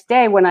to the next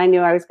day when I knew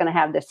I was going to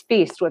have this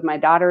feast with my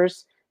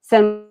daughter's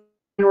cinnamon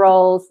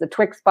rolls, the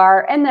Twix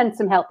bar, and then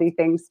some healthy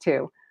things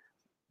too.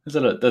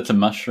 That's a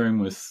mushroom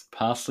with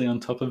parsley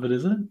on top of it,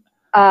 is it?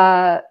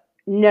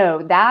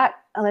 No,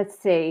 let's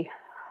see.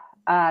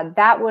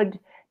 That would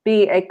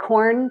be a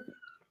corn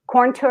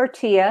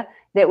tortilla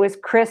that was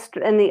crisped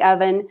in the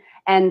oven,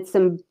 and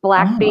some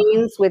black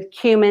beans with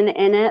cumin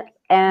in it,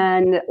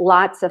 and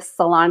lots of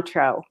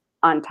cilantro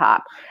on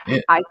top.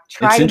 I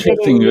try to get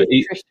in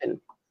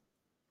nutrition.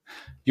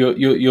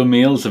 Your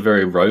meals are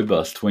very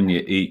robust. When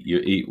you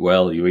eat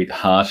well, you eat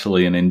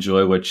heartily and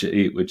enjoy what you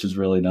eat, which is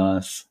really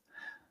nice.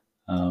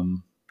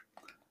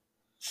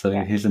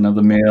 Here's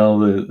another meal.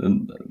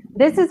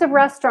 This is a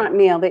restaurant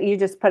meal that you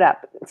just put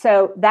up.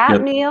 So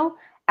that meal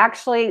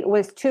actually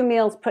was 2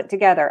 meals put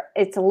together.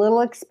 It's a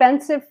little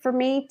expensive for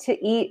me to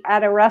eat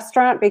at a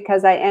restaurant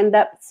because I end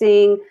up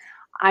seeing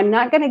I'm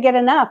not going to get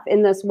enough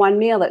in this one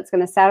meal that's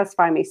going to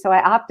satisfy me. So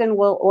I often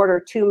will order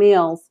 2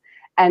 meals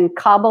and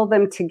cobble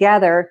them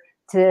together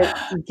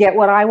to get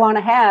what I want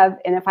to have.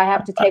 And if I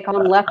have to take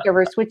on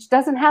leftovers, which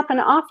doesn't happen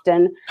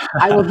often,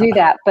 I will do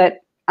that. But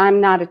I'm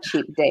not a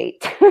cheap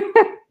date.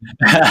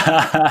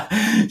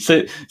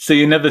 So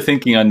you're never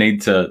thinking I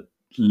need to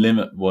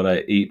limit what I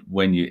eat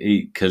when you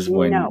eat, because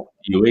when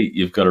you eat,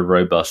 you've got a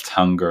robust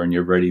hunger and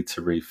you're ready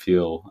to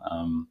refuel.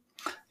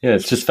 Yeah,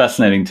 it's just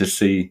fascinating to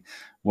see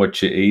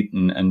what you eat,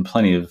 and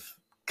plenty of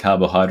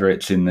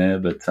carbohydrates in there,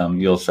 but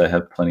you also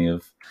have plenty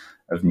of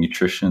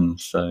nutrition.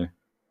 So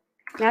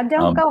now,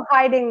 don't go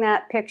hiding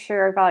that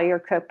picture of all your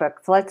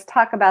cookbooks. Let's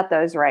talk about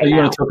those right now. You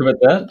want to talk about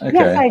that? Okay.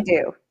 Yes, I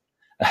do.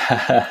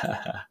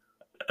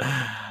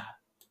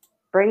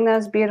 Bring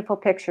those beautiful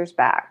pictures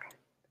back.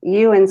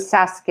 You and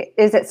Saskia.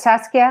 Is it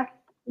Saskia?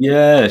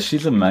 Yeah,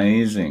 she's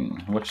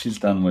amazing. What she's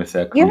done with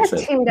our You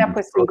concept. have teamed up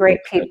with some great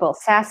people.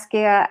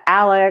 Saskia,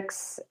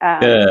 Alex.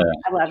 Yeah,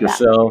 I love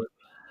yourself.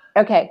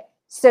 that. Okay,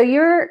 so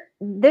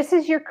this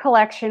is your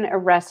collection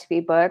of recipe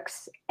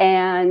books,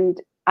 and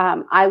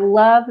I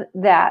love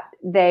that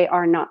they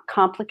are not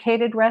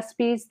complicated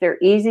recipes. They're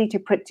easy to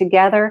put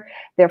together.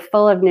 They're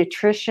full of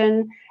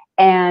nutrition,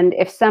 and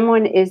if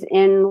someone is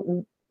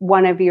in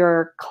one of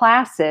your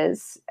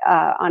classes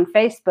on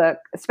Facebook,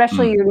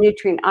 especially your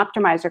Nutrient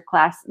Optimizer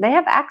class, they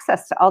have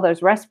access to all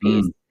those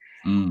recipes.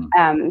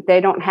 They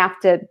don't have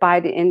to buy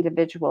the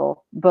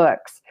individual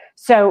books.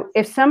 So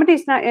if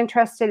somebody's not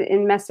interested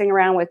in messing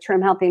around with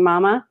Trim Healthy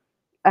Mama,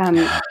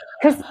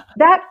 because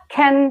that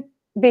can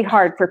be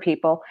hard for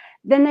people,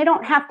 then they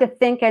don't have to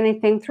think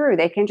anything through.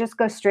 They can just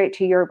go straight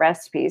to your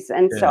recipes.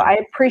 And so I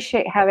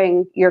appreciate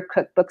having your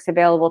cookbooks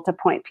available to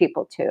point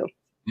people to.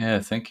 Yeah,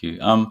 thank you.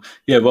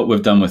 What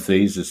we've done with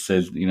these is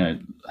says,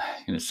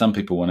 some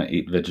people want to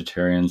eat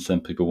vegetarian, some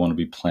people want to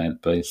be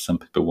plant-based, some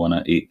people want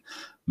to eat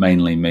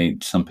mainly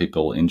meat, some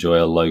people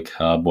enjoy a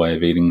low-carb way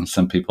of eating,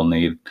 some people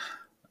need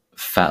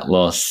fat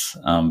loss,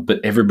 but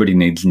everybody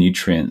needs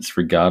nutrients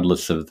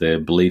regardless of their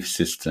belief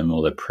system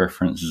or their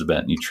preferences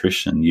about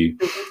nutrition. You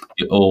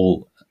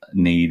all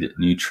need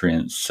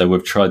nutrients. So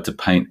we've tried to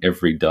paint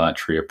every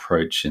dietary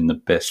approach in the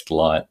best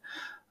light,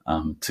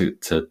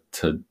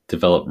 to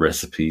develop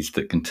recipes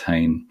that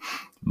contain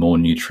more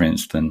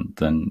nutrients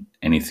than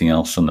anything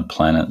else on the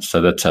planet.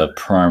 So that's our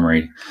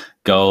primary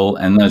goal.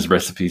 And those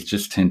recipes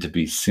just tend to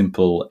be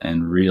simple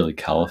and really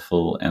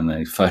colorful, and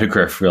they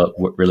photograph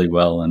really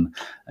well. And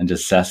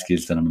just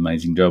Saskia's done an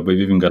amazing job. We've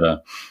even got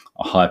a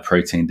high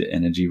protein to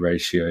energy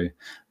ratio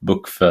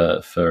book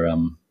for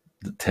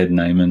Ted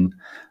Naiman.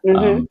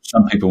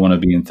 Some people want to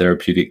be in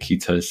therapeutic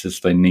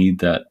ketosis. They need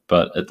that.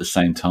 But at the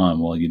same time,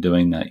 while you're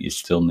doing that, you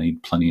still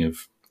need plenty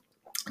of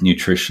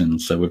nutrition.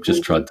 So we've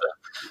just tried to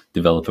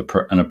develop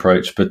an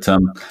approach. But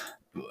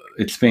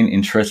it's been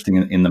interesting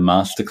in the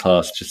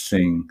masterclass,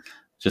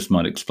 just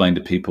might explain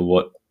to people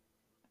what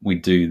we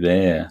do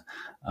there.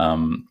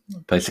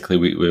 Basically,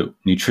 we're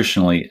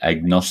nutritionally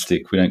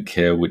agnostic. We don't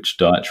care which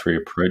dietary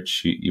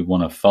approach you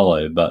want to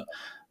follow, but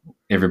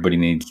everybody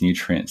needs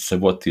nutrients. So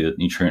what the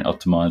Nutrient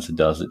Optimizer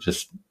does, it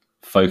just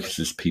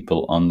focuses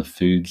people on the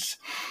foods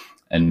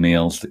and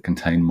meals that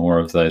contain more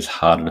of those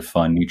harder to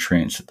find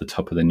nutrients at the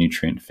top of the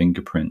nutrient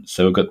fingerprint.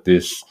 So we've got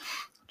this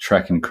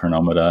tracking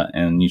chronometer,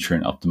 and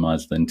Nutrient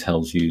Optimizer then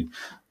tells you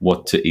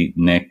what to eat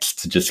next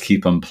to just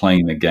keep on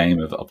playing the game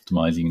of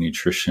optimizing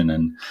nutrition.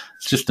 And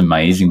it's just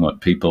amazing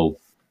what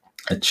people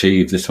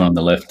achieve. This one on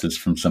the left is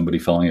from somebody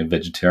following a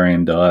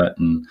vegetarian diet,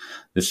 and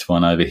this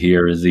one over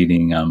here is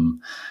eating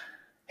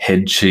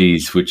head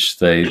cheese, which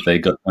they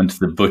went to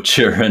the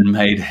butcher and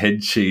made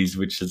head cheese,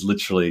 which is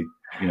literally,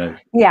 an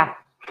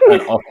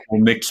awful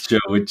mixture,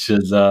 which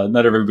is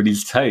not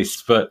everybody's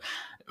taste, but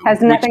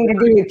has nothing to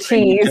do with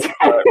cheese.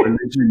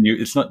 Religion,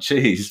 it's not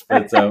cheese,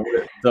 but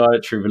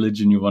dietary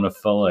religion you want to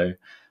follow,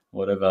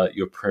 whatever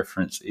your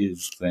preference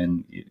is,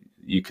 then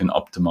you can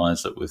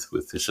optimize it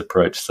with this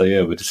approach. So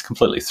yeah, we're just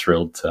completely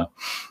thrilled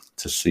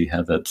to see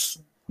how that's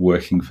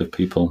working for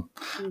people,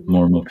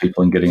 more and more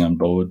people, and getting on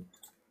board.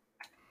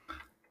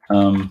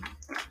 Do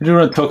you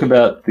want to talk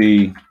about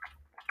the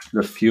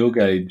fuel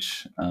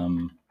gauge,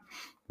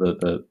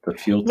 the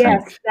fuel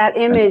tank? Yes, that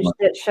image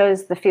that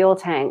shows the fuel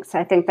tanks.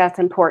 I think that's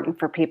important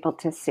for people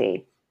to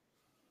see.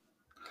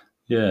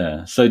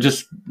 Yeah. So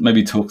just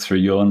maybe talk through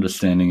your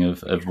understanding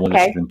of what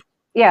it's been.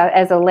 Yeah,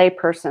 as a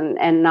layperson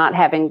and not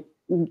having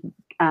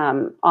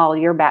all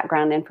your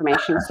background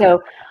information.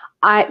 So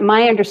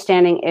my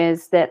understanding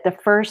is that the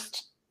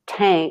first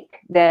tank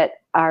that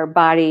our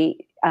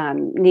body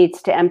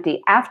needs to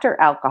empty after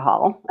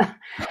alcohol,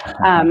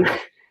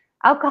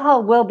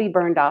 alcohol will be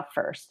burned off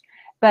first,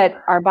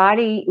 but our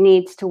body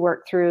needs to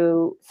work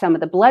through some of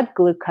the blood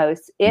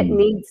glucose. It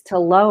needs to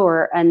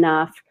lower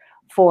enough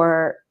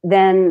for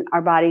then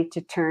our body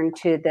to turn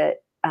to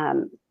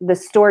the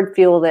stored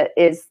fuel that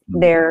is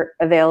there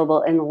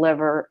available in the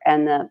liver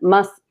and the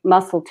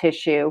muscle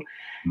tissue.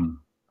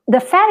 The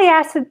fatty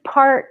acid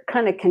part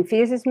kind of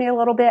confuses me a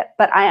little bit,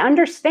 but I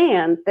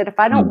understand that if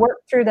I don't work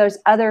through those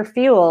other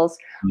fuels,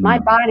 my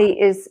body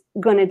is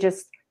going to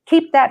just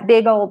keep that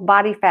big old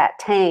body fat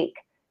tank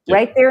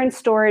right there in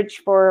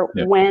storage for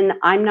when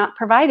I'm not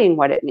providing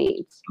what it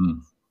needs.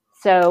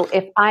 So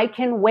if I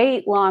can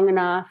wait long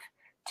enough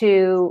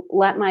to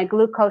let my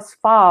glucose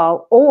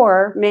fall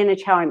or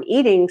manage how I'm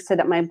eating so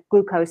that my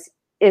glucose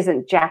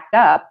isn't jacked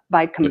up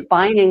by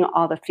combining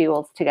all the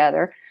fuels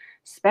together,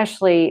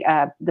 especially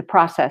the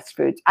processed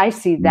foods, I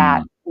see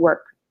that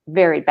work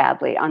very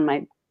badly on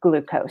my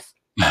glucose.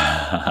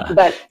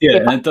 But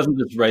and it doesn't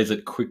just raise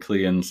it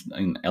quickly and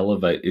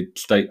elevate, it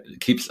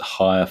keeps it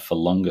higher for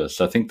longer.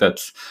 So I think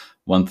that's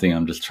one thing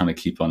I'm just trying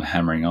to keep on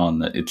hammering on,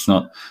 that it's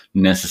not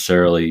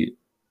necessarily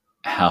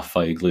how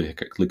far your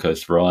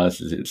glucose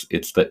rises,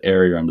 it's the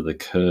area under the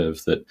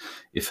curve that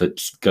if it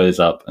goes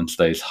up and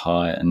stays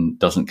high and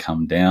doesn't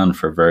come down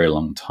for a very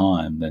long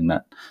time, then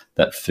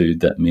that food,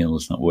 that meal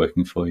is not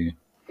working for you.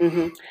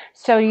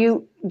 So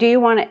do you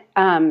want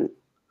to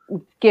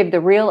give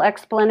the real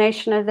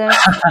explanation of this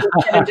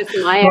instead of just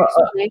my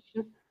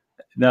explanation?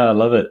 No, I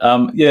love it.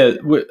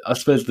 I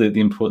suppose the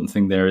important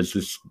thing there is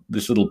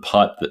this little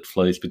pipe that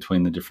flows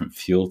between the different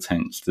fuel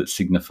tanks that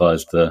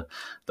signifies the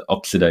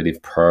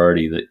oxidative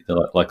priority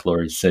that, like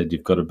Laurie said,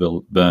 you've got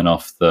to burn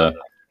off the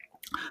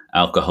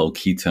alcohol,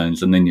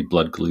 ketones, and then your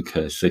blood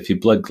glucose. So if your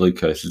blood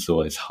glucose is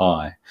always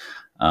high,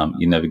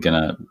 you're never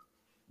going to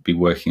be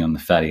working on the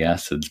fatty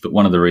acids. But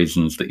one of the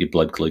reasons that your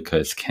blood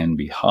glucose can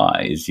be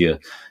high is your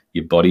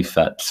body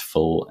fat's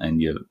full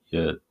and your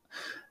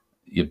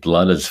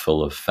blood is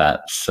full of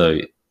fat, so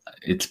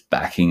it's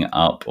backing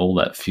up, all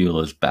that fuel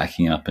is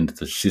backing up into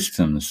the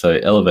system. So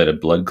elevated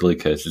blood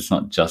glucose is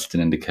not just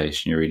an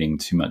indication you're eating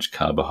too much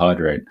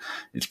carbohydrate,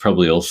 it's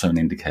probably also an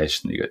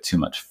indication that you've got too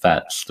much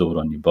fat stored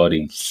on your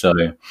body. So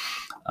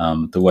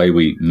the way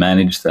we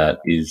manage that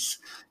is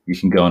you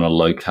can go on a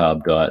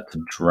low-carb diet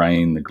to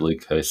drain the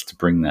glucose to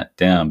bring that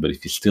down, but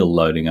if you're still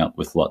loading up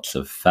with lots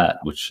of fat,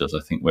 which is I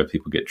think where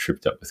people get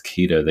tripped up with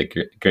keto, they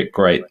get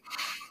great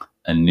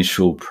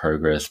initial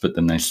progress, but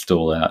then they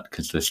stall out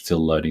because they're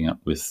still loading up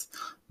with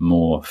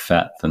more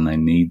fat than they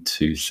need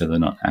to, so they're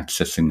not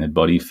accessing their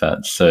body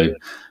fat. So,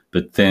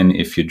 but then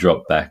if you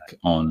drop back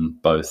on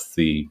both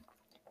the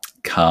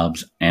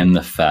carbs and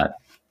the fat,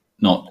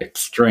 not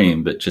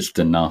extreme, but just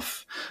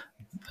enough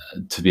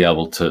to be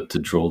able to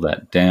draw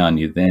that down,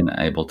 you're then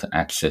able to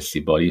access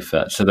your body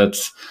fat. So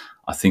that's,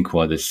 I think,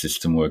 why this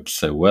system works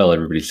so well.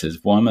 Everybody says,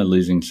 why am I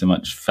losing so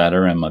much fat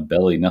around my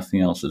belly? Nothing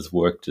else has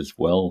worked as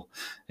well.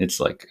 It's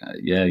like,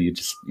 you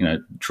just,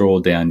 draw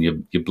down your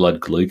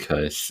blood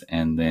glucose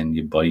and then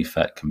your body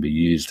fat can be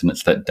used. And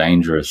it's that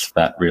dangerous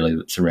fat really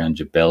that's around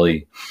your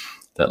belly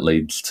that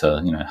leads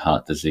to,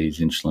 heart disease,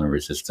 insulin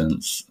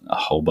resistance, a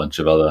whole bunch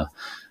of other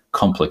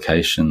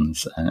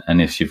complications.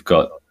 And if you've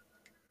got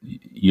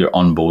your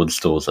onboard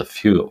stores are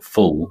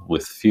full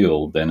with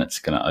fuel, then it's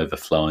going to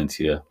overflow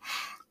into your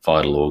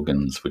vital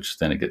organs, which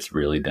then it gets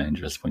really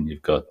dangerous when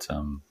you've got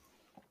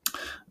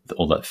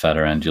all that fat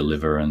around your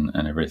liver and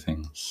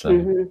everything.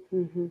 So,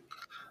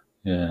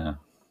 yeah.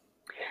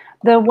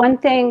 The one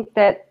thing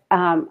that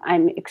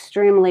I'm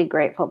extremely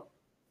grateful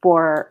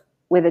for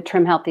with the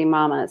Trim Healthy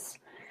Mamas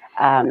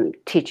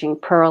teaching,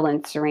 Pearl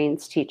and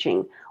Serene's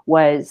teaching,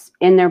 was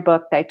in their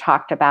book, they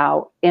talked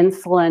about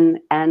insulin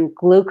and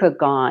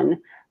glucagon,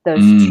 those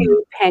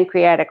two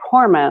pancreatic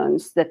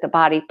hormones that the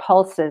body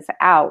pulses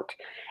out.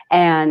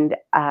 And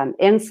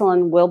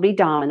insulin will be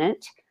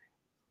dominant.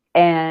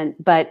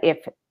 But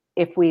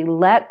if we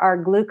let our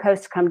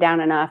glucose come down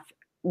enough,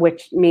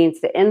 which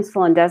means the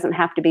insulin doesn't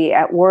have to be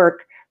at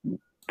work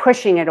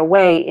pushing it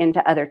away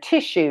into other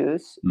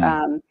tissues,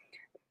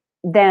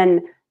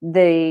 then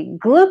the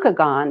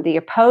glucagon, the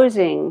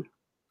opposing,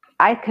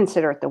 I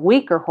consider it the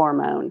weaker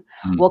hormone,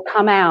 will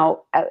come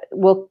out,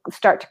 will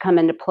start to come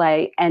into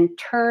play and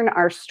turn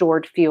our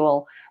stored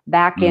fuel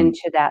back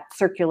into that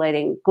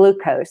circulating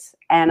glucose.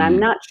 And I'm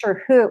not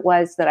sure who it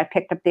was that I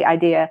picked up the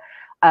idea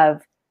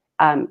of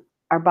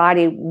our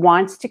body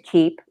wants to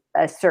keep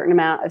a certain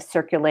amount of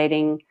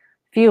circulating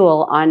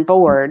fuel on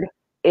board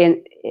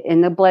in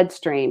the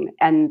bloodstream.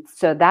 And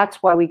so that's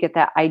why we get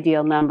that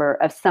ideal number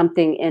of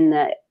something in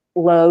the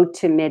low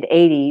to mid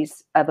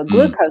 80s of a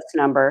glucose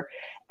number,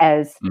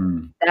 as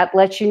that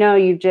lets you know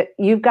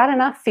you've got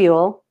enough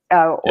fuel,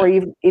 or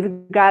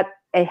you've got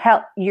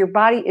your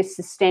body is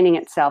sustaining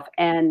itself.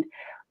 And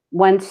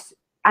once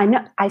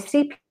I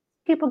see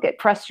people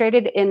get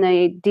frustrated in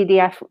the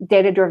DDF,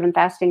 data-driven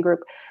fasting group,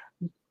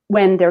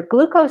 when their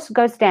glucose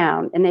goes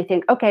down and they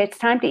think, okay, it's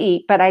time to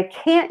eat, but I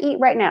can't eat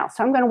right now,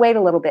 so I'm going to wait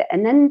a little bit.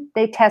 And then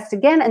they test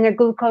again and their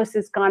glucose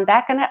has gone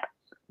back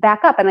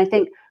up. And I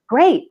think,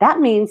 great, that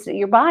means that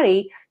your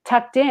body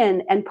tucked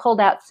in and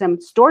pulled out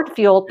some stored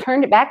fuel,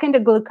 turned it back into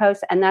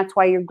glucose, and that's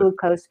why your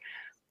glucose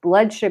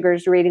blood sugar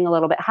is reading a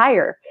little bit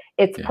higher.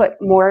 It's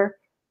put more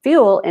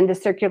fuel into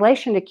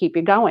circulation to keep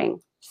you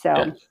going.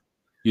 So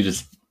you're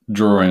just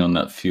drawing on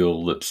that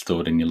fuel that's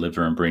stored in your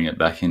liver and bringing it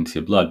back into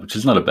your blood, which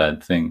is not a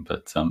bad thing.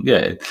 But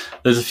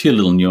there's a few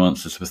little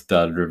nuances with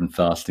data-driven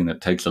fasting that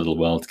takes a little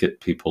while to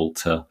get people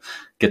to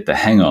get the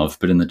hang of.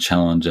 But in the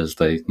challenge, as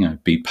they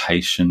be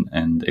patient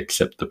and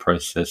accept the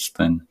process,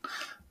 then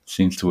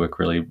seems to work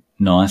really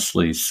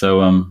nicely.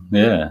 So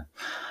I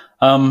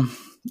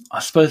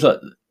suppose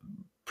that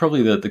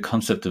probably the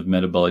concept of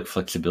metabolic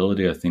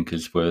flexibility, I think,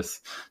 is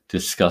worth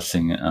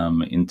discussing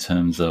in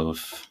terms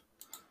of.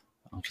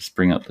 I'll just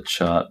bring up the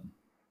chart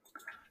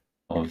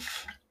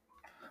of.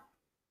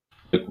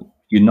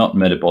 You're not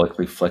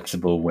metabolically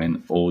flexible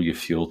when all your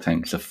fuel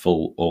tanks are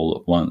full all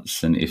at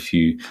once, and if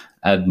you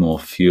add more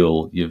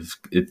fuel,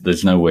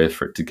 there's nowhere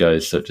for it to go,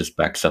 so it just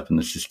backs up in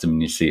the system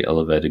and you see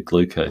elevated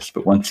glucose.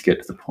 But once you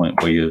get to the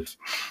point where you've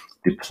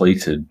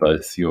depleted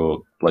both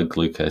your blood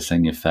glucose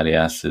and your fatty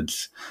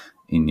acids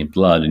in your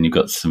blood, and you've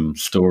got some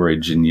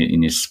storage in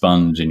your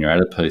sponge and your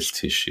adipose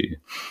tissue,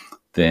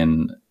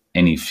 then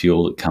any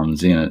fuel that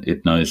comes in,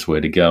 it knows where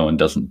to go and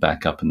doesn't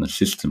back up in the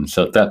system.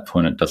 So at that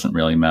point, it doesn't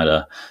really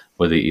matter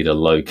whether you eat a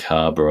low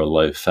carb or a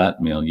low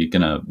fat meal. You're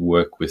going to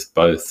work with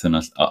both. And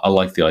I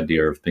like the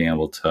idea of being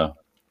able to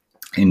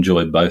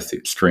enjoy both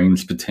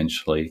extremes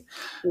potentially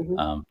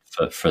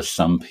for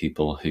some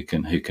people who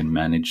can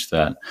manage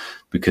that,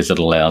 because it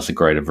allows a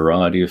greater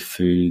variety of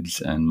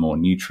foods and more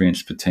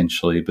nutrients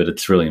potentially. But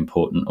it's really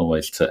important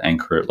always to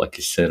anchor it, like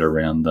you said,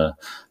 around the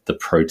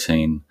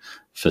protein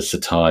for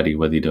satiety,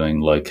 whether you're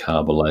doing low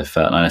carb or low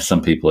fat. And I know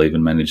some people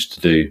even manage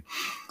to do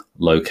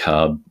low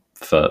carb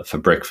for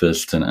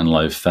breakfast and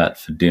low fat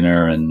for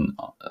dinner, and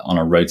on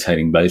a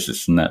rotating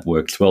basis, and that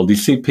works well. Do you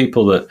see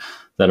people that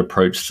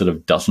approach sort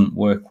of doesn't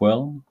work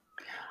well?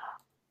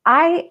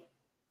 I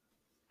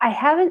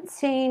haven't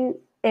seen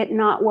it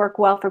not work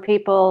well for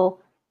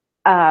people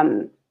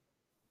to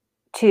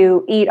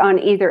eat on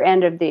either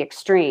end of the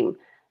extreme.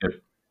 Yep.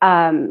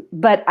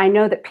 But I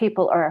know that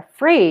people are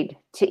afraid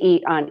to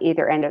eat on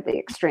either end of the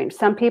extreme.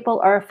 Some people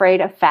are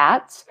afraid of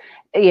fats.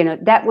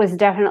 That was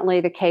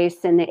definitely the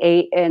case in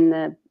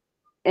the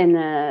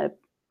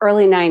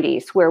early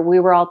 90s, where we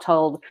were all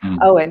told,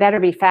 oh, it better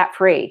be fat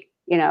free,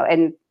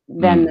 and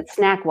then the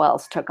snack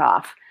wells took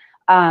off.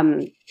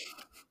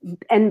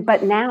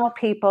 But now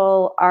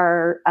people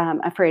are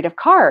afraid of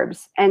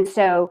carbs. And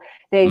so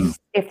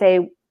if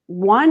they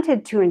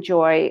wanted to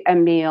enjoy a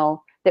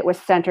meal that was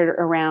centered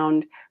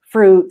around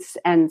fruits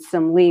and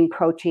some lean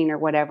protein or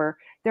whatever,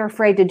 they're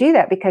afraid to do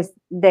that because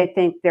they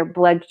think their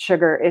blood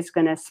sugar is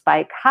going to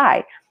spike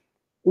high.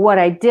 What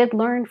I did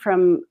learn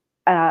from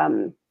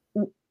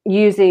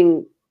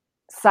using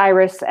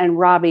Cyrus and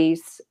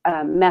Robbie's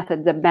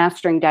method, the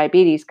Mastering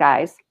Diabetes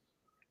guys,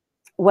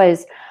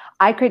 was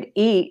I could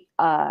eat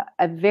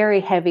a very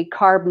heavy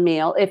carb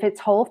meal if it's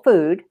whole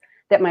food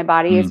that my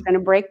body is going to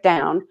break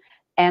down,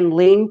 and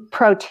lean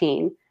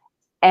protein.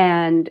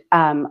 And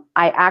I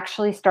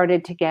actually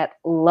started to get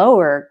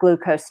lower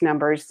glucose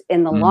numbers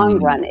in the long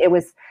run. It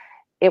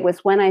was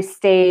when I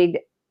stayed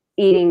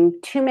eating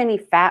too many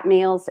fat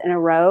meals in a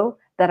row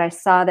that I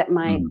saw that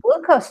my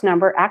glucose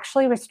number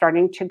actually was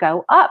starting to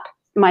go up.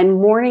 My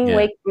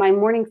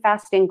morning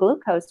fasting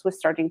glucose was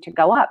starting to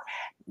go up.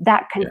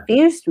 That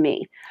confused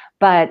me.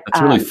 But that's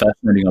a really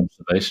fascinating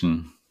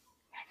observation.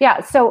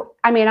 Yeah. So,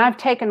 I mean, I've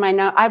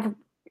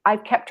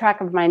kept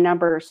track of my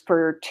numbers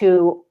for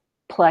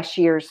 2+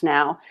 years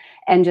now,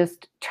 and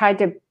just tried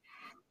to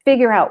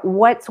figure out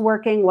what's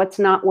working, what's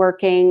not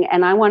working.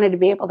 And I wanted to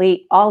be able to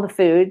eat all the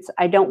foods.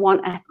 I don't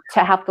want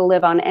to have to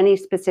live on any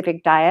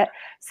specific diet.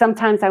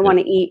 Sometimes I want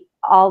to eat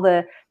all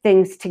the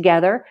things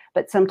together,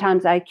 but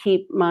sometimes I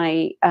keep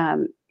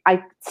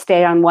I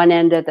stay on one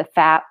end of the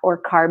fat or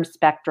carb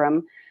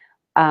spectrum,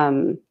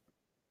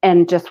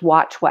 and just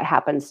watch what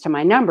happens to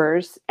my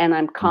numbers. And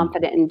I'm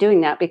confident in doing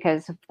that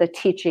because of the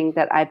teaching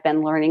that I've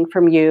been learning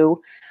from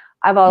you.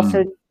 I've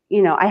also,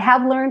 I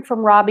have learned from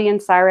Robbie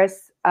and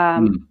Cyrus.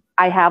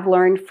 I have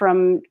learned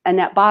from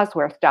Annette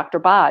Bosworth, Dr.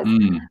 Boz,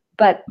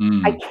 but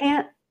I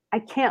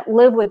can't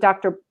live with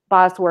Dr.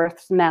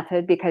 Bosworth's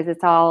method because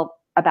it's all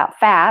about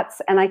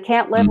fats, and I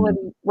can't live with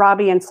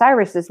Robbie and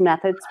Cyrus's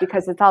methods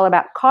because it's all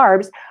about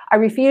carbs. I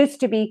refuse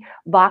to be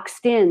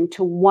boxed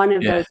into one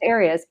of those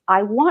areas.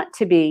 I want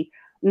to be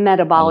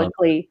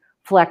metabolically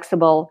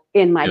flexible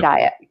in my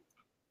diet.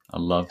 I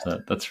love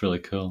that. That's really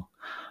cool.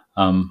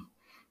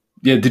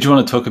 Did you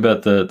want to talk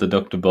about the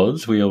Dr.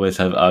 Boz? We always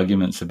have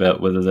arguments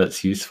about whether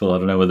that's useful. I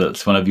don't know whether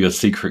it's one of your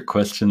secret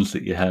questions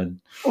that you had.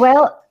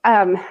 Well,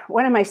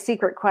 one of my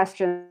secret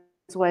questions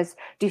was,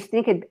 do you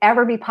think it'd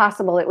ever be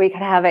possible that we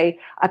could have a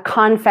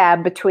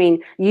confab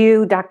between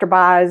you, Dr.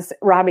 Boz,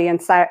 Robbie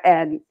and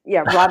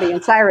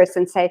Cyrus,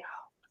 and say,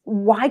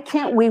 why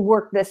can't we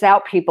work this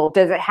out, people?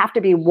 Does it have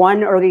to be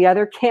one or the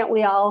other? Can't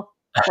we all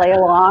play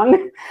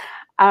along?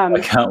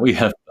 Why can't we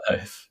have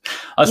both?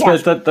 I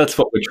suppose that's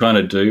what we're trying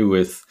to do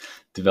with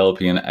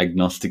developing an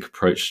agnostic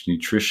approach to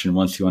nutrition.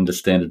 Once you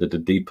understand it at a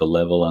deeper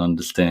level and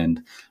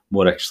understand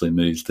what actually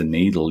moves the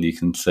needle, you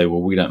can say,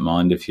 well, we don't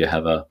mind if you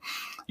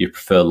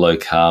prefer low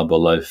carb or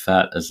low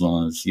fat, as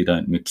long as you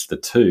don't mix the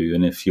two.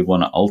 And if you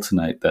want to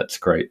alternate, that's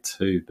great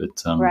too.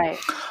 But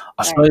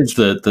I suppose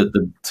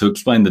to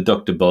explain the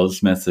Dr.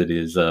 Boz method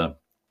is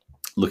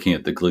looking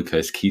at the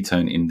glucose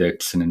ketone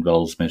index, and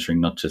involves measuring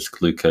not just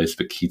glucose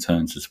but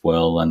ketones as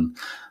well. And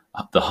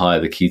the higher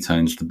the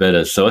ketones, the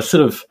better. So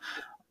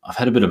I've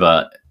had a bit of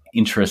a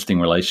interesting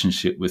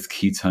relationship with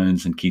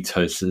ketones and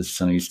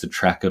ketosis, and I used to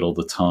track it all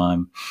the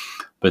time.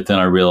 But then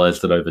I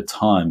realized that over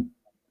time,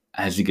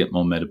 as you get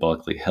more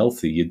metabolically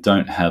healthy, you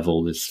don't have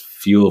all this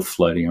fuel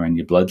floating around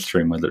your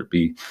bloodstream, whether it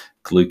be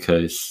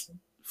glucose,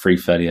 free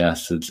fatty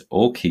acids,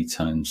 or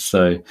ketones.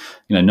 So,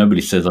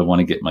 nobody says I want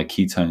to get my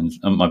ketones,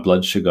 my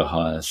blood sugar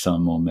higher, so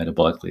I'm more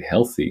metabolically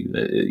healthy.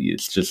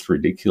 It's just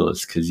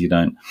ridiculous, because you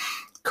don't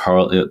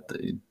correlate.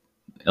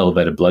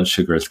 Elevated blood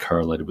sugar is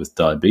correlated with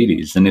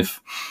diabetes. And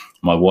if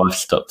my wife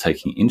stopped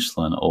taking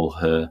insulin, all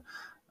her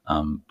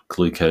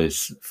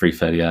glucose, free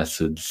fatty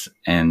acids,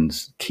 and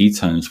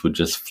ketones would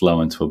just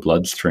flow into her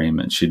bloodstream,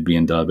 and she'd be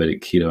in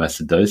diabetic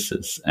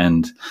ketoacidosis.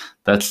 And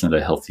that's not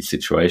a healthy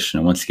situation.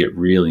 And once you get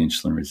really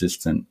insulin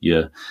resistant,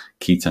 your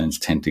ketones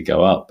tend to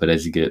go up. But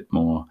as you get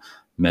more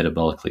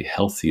metabolically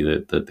healthy,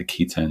 the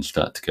ketones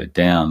start to go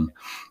down.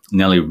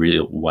 The only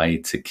real way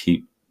to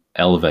keep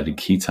elevated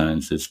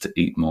ketones is to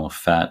eat more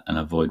fat and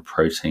avoid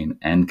protein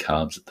and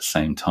carbs at the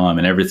same time.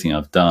 And everything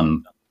I've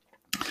done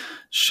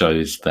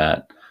shows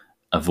that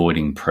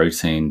avoiding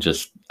protein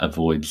just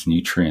avoids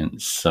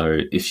nutrients. So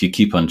if you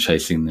keep on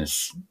chasing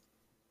this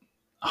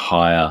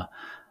higher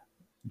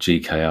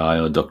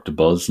GKI or Dr.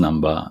 Boz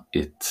number,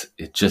 it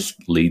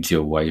just leads you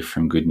away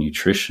from good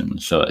nutrition.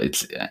 So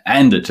it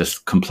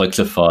just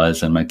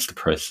complexifies and makes the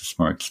process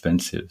more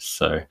expensive.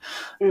 So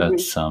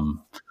that's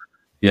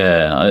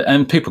yeah,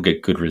 and people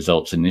get good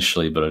results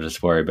initially, but I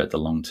just worry about the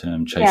long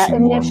term,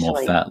 chasing more and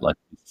more fat, like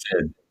you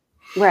said.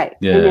 Right,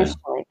 yeah.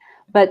 Initially.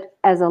 But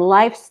as a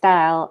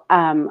lifestyle,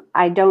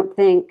 I don't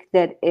think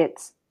that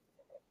it's,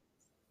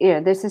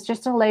 this is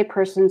just a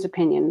layperson's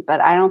opinion, but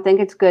I don't think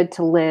it's good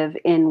to live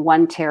in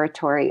one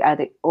territory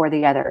or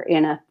the other,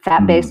 in a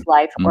fat-based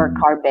life or a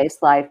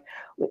carb-based life.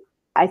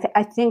 I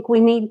think we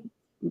need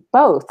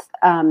both,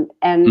 and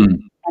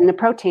the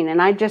protein.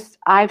 And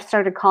I've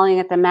started calling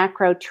it the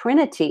macro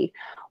trinity,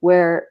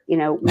 where, we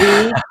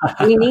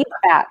need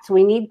fats,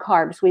 we need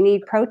carbs, we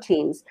need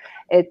proteins.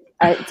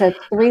 It's a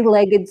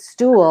three-legged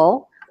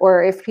stool,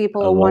 or if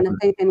people want to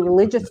think in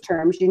religious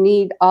terms, you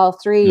need all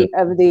three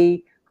of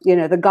the,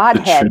 the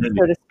Godhead,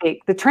 so to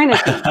speak, the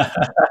Trinity.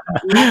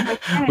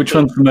 Which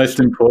one's the most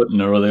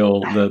important, or are they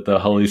all the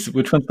Holy?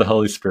 Which one's the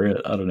Holy Spirit?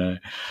 I don't know.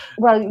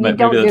 Well, you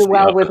don't do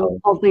well with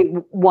only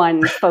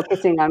one,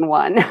 focusing on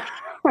one.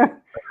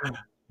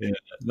 Yeah,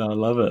 no, I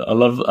love it. I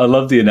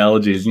love the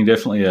analogies. You're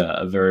definitely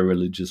a very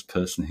religious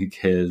person who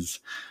cares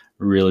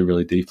really,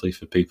 really deeply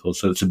for people.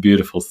 So it's a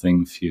beautiful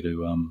thing for you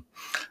to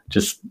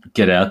just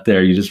get out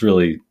there. You just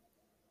really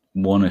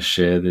want to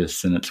share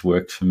this, and it's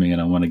worked for me, and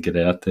I want to get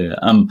out there.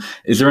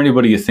 Is there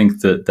anybody you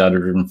think that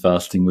data-driven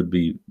fasting would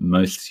be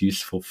most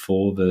useful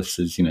for,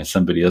 versus,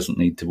 somebody doesn't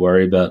need to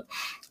worry about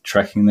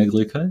tracking their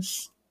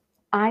glucose?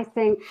 I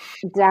think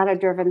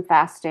data-driven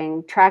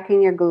fasting,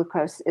 tracking your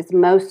glucose, is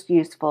most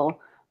useful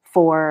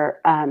for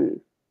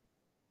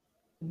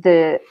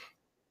the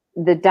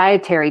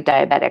dietary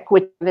diabetic,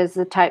 which is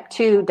the type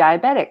 2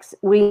 diabetics.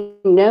 We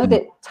know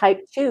that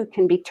type 2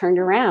 can be turned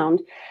around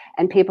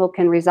and people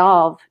can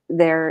resolve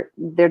their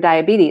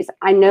diabetes.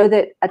 I know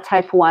that a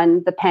type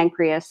 1, the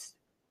pancreas,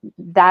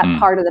 that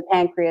part of the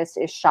pancreas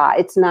is shot.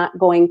 It's not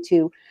going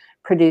to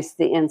produce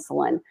the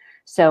insulin.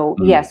 So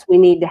yes, we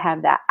need to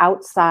have that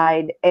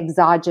outside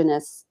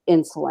exogenous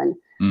insulin.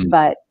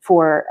 But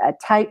for a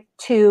type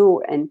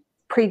 2 and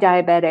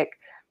pre-diabetic,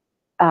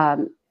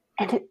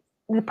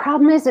 the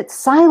problem is it's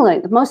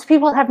silent. Most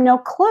people have no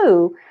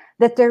clue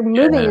that they're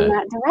moving in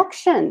that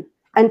direction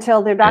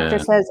until their doctor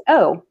says,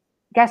 oh,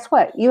 guess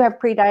what? You have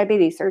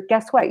pre-diabetes, or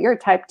guess what? You're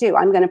type 2.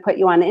 I'm going to put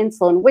you on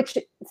insulin, which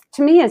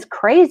to me is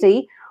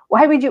crazy.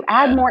 Why would you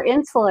add more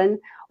insulin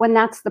when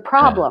that's the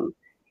problem?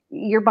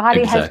 Your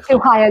body has too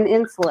high an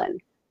insulin.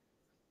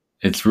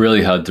 It's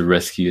really hard to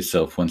rescue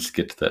yourself once you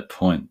get to that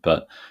point.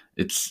 But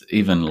it's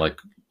even like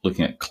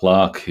looking at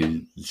Clark,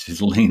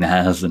 who's lean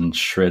as and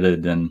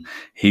shredded, and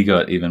he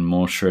got even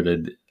more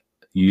shredded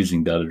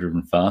using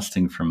data-driven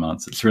fasting for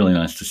months. It's really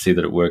nice to see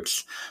that it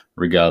works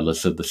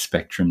regardless of the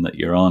spectrum that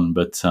you're on.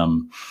 But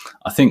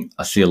I think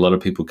I see a lot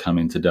of people come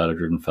into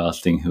data-driven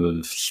fasting who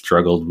have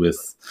struggled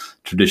with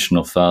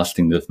traditional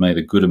fasting. They've made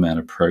a good amount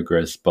of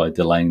progress by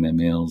delaying their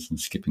meals and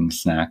skipping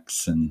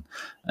snacks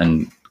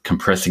and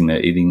compressing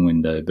their eating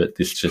window. But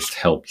this just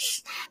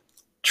helps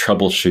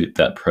troubleshoot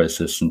that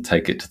process and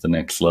take it to the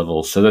next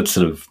level. So that's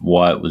sort of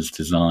why it was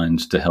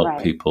designed, to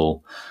help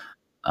people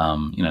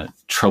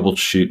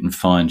troubleshoot and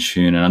fine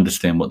tune and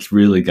understand what's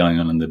really going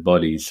on in their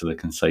bodies, so they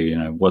can say,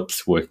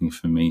 what's working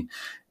for me?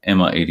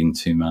 Am I eating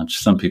too much?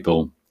 Some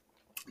people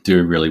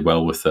do really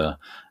well with a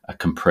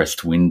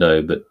compressed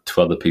window, but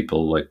to other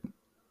people, like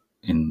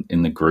in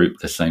the group,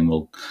 they're saying,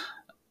 well,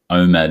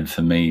 OMAD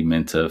for me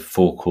meant a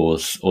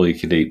 4-course all you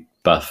could eat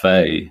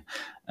buffet,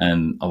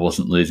 and I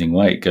wasn't losing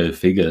weight. Go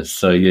figure.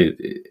 So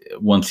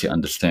once you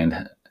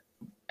understand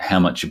how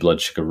much your blood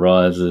sugar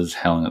rises,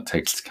 how long it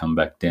takes to come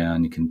back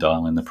down, you can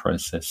dial in the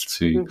process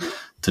to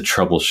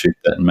troubleshoot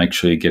that and make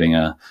sure you're getting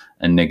a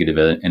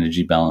negative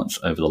energy balance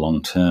over the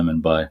long term.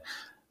 And by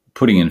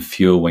putting in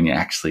fuel when you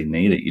actually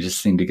need it, you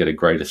just seem to get a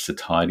greater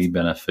satiety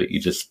benefit. You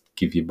just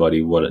give your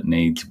body what it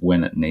needs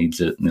when it needs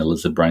it. And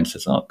as the brain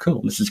says, oh,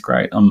 cool, this is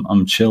great.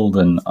 I'm chilled,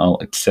 and I'll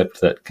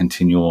accept that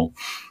continual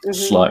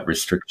slight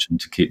restriction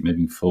to keep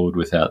moving forward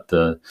without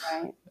the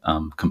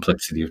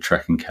complexity of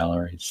tracking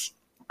calories.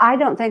 I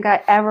don't think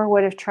I ever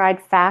would have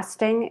tried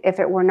fasting if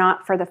it were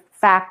not for the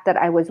fact that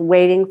I was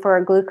waiting for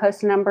a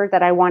glucose number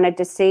that I wanted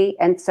to see.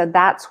 And so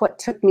that's what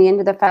took me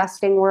into the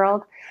fasting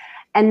world.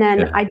 And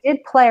then I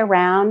did play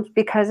around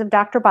because of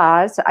Dr.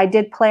 Boz. I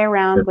did play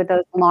around with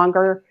those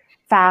longer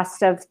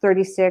fasts of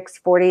 36,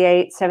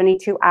 48,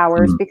 72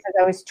 hours because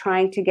I was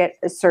trying to get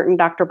a certain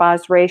Dr.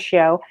 Boz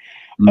ratio.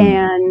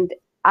 And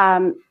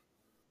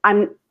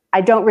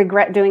I don't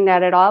regret doing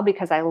that at all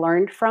because I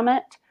learned from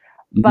it.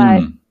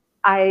 But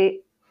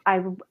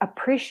I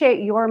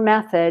appreciate your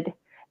method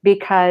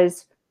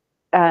because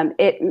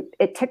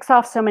it ticks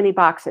off so many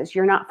boxes.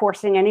 You're not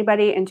forcing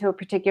anybody into a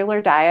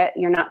particular diet.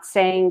 You're not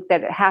saying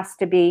that it has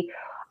to be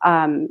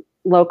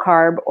low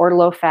carb or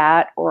low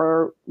fat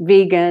or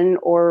vegan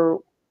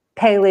or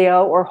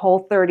paleo or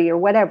Whole30 or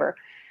whatever.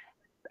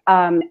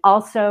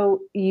 Also,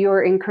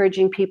 you're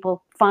encouraging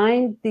people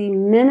find the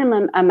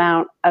minimum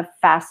amount of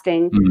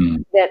fasting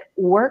that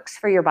works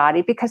for your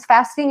body, because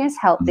fasting is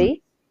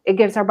healthy. It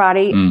gives our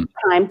body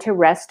time to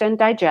rest and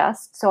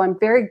digest. So I'm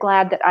very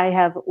glad that I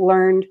have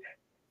learned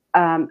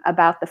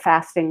about the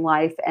fasting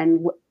life,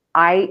 and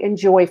I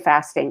enjoy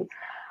fasting,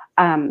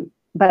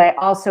 but I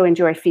also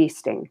enjoy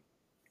feasting.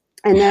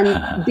 And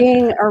then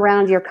being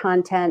around your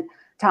content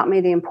taught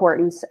me the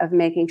importance of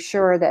making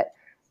sure that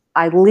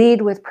I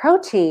lead with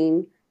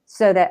protein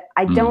so that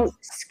I don't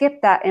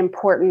skip that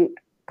important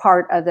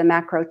part of the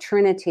macro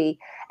trinity.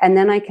 And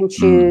then I can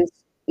choose,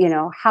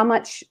 how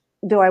much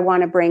do I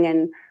want to bring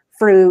in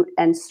fruit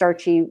and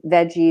starchy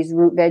veggies,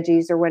 root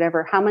veggies or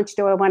whatever? How much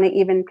do I want to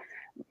even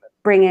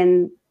bring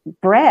in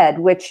bread,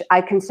 which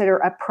I consider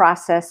a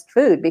processed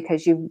food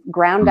because you've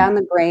ground down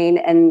the grain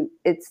and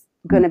it's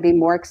going to be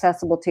more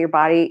accessible to your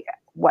body,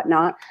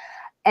 whatnot.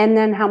 And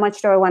then how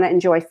much do I want to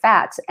enjoy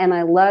fats? And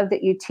I love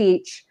that you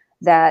teach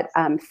that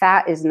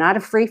fat is not a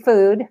free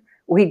food.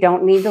 We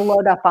don't need to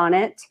load up on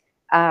it.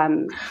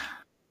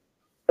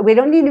 We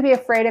don't need to be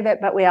afraid of it,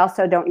 but we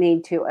also don't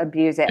need to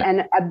abuse it.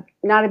 And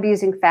not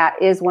abusing fat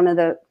is one of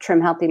the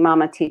Trim Healthy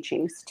Mama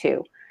teachings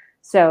too.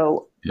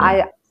 So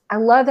I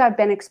love that I've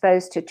been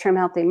exposed to Trim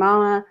Healthy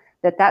Mama,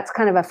 that's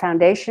kind of a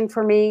foundation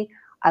for me.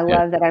 I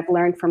love that I've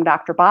learned from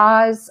Dr.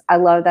 Boz. I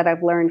love that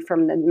I've learned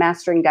from the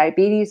Mastering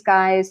Diabetes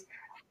guys.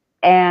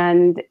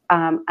 And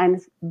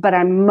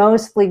I'm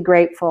mostly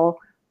grateful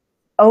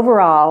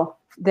overall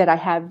that I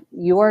have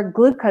your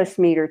glucose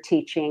meter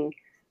teaching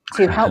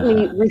to help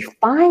me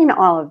refine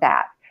all of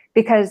that,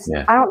 because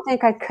I don't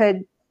think I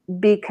could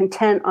be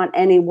content on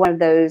any one of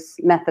those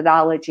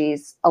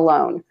methodologies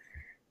alone.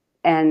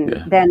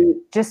 And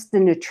then just the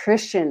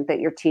nutrition that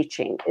you're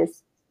teaching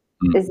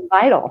is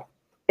vital.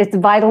 It's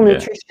vital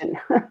nutrition.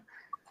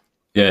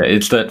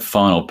 It's that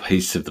final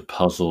piece of the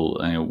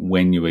puzzle.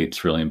 When you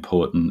eat's really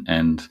important.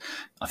 And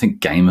I think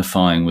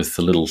gamifying with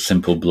the little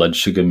simple blood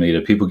sugar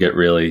meter, people get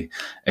really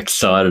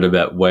excited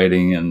about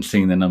waiting and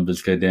seeing the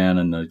numbers go down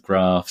and the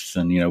graphs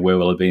and, where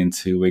will I be in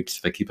 2 weeks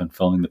if I keep on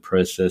following the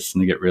process,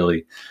 and they get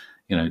really,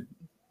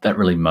 that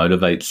really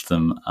motivates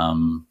them.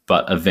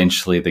 But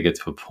eventually they get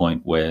to a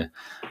point where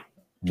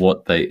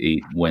what they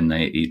eat when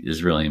they eat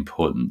is really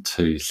important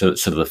too. So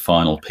it's sort of the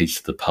final piece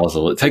of the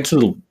puzzle. It takes a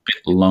little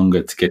bit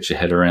longer to get your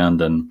head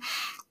around, and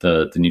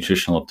the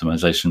nutritional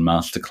optimization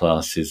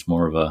masterclass is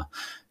more of a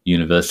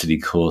university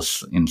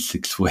course in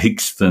 6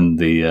 weeks than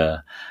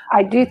the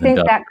I do think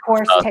that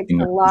course takes a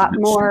lot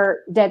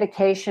more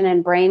dedication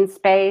and brain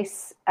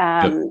space.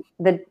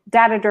 The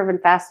data-driven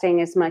fasting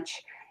is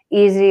much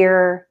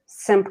easier,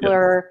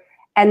 simpler,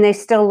 and they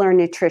still learn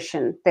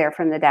nutrition there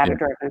from the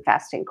data-driven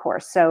fasting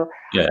course. So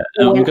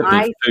and we've got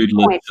the food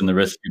lists and the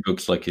recipe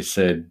books, like you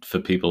said, for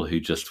people who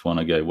just want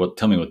to go,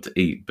 tell me what to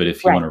eat. But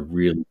if you want to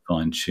really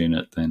fine-tune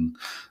it, then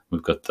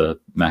we've got the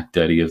Mac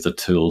Daddy of the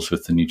tools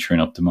with the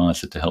Nutrient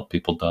Optimizer to help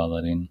people dial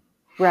that in.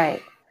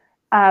 Right.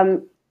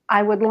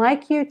 I would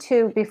like you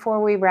to,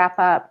 before we wrap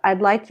up,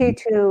 I'd like you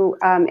to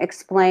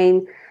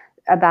explain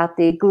about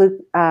the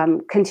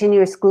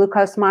continuous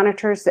glucose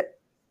monitors. That,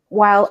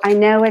 while I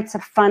know it's a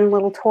fun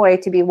little toy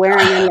to be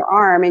wearing on your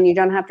arm and you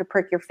don't have to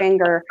prick your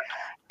finger,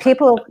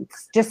 people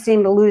just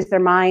seem to lose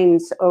their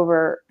minds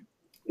over,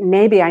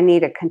 maybe I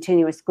need a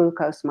continuous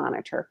glucose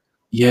monitor.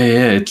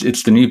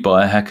 It's the new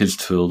biohackers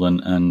tool,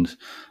 and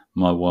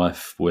my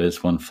wife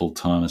wears one full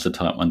time as a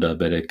type 1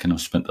 diabetic, and I've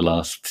spent the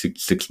last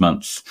six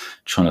months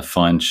trying to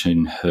fine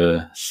tune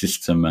her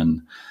system.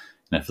 And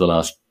for the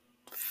last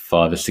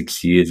 5 or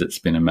 6 years, it's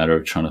been a matter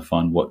of trying to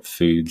find what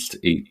foods to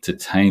eat to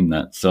tame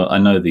that. So I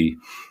know the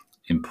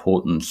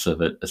importance of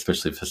it,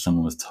 especially for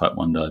someone with type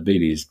 1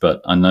 diabetes, but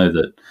I know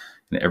that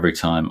every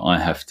time I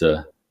have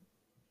to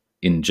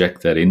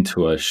inject that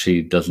into her,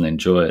 she doesn't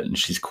enjoy it, and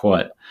she's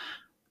quite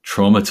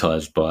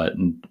traumatized by it,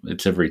 and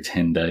it's every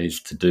 10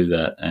 days to do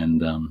that,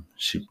 and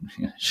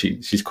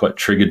she's quite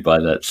triggered by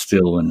that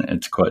still, and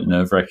it's quite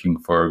nerve-wracking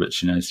for her, but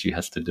she knows she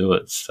has to do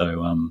it.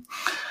 So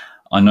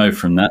I know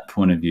from that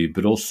point of view,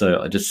 but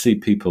also I just see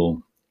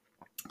people.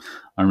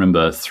 I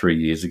remember 3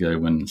 years ago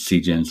when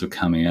CGMs were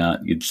coming out,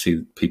 you'd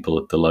see people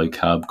at the low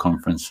carb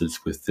conferences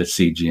with the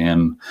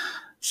CGM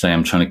say,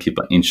 I'm trying to keep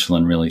my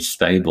insulin really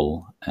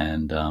stable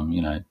and,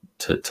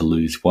 to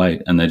lose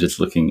weight. And they're just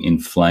looking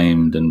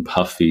inflamed and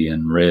puffy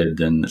and red.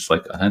 And it's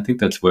like, I don't think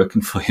that's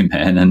working for you,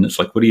 man. And it's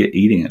like, what are you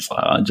eating? It's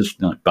like, I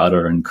just like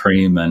butter and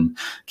cream and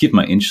keep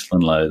my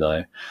insulin low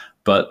though.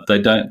 But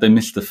they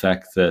miss the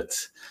fact that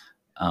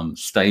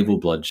stable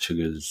blood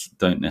sugars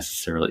don't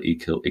necessarily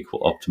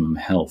equal optimum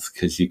health,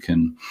 because you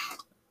can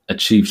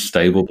achieve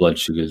stable blood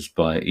sugars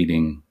by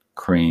eating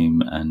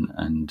cream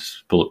and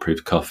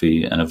bulletproof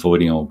coffee and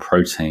avoiding all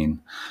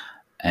protein,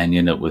 and you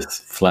end up with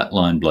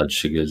flatline blood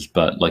sugars.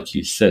 But like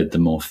you said, the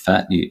more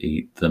fat you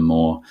eat, the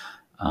more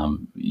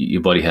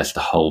your body has to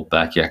hold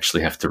back. You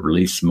actually have to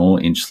release more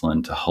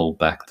insulin to hold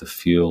back the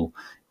fuel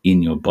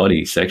in your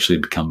body. So actually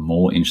become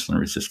more insulin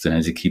resistant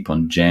as you keep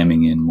on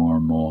jamming in more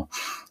and more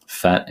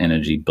fat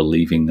energy,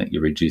 believing that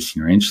you're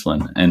reducing your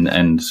insulin.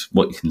 And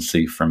what you can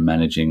see from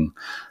managing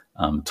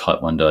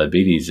type 1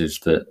 diabetes is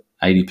that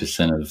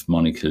 80% of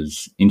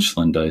Monica's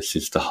insulin dose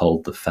is to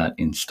hold the fat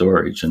in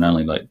storage, and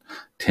only like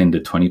 10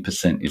 to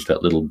 20% is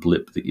that little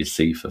blip that you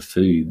see for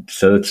food.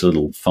 So that's a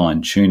little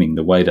fine tuning.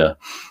 The way to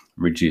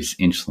reduce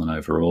insulin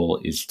overall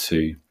is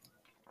to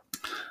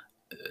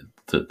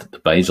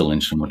the basal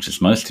insulin, which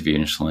is most of your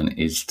insulin,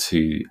 is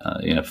to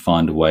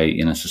find a way,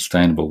 in a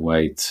sustainable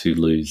way, to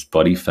lose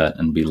body fat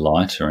and be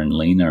lighter and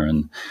leaner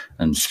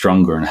and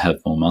stronger and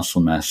have more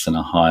muscle mass and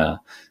a higher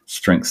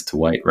strength to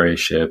weight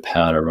ratio,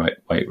 power to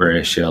weight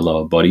ratio,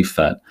 lower body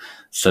fat.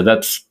 So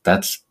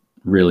that's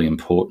really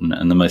important.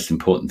 And the most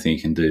important thing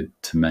you can do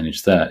to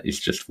manage that is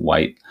just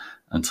wait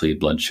until your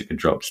blood sugar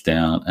drops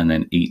down, and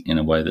then eat in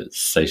a way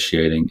that's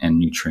satiating and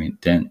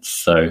nutrient dense.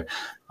 So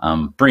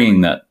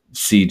bringing that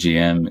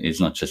CGM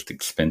is not just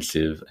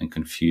expensive and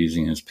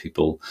confusing as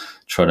people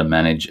try to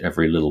manage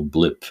every little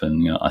blip.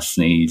 And, I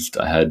sneezed,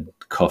 I had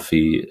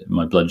coffee,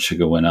 my blood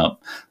sugar went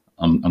up.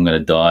 I'm going to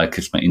die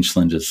because my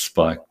insulin just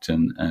spiked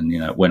and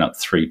it went up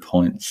 3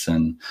 points.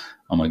 And,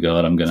 oh my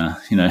God, I'm going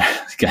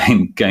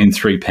to, gain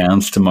 3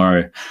 pounds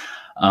tomorrow.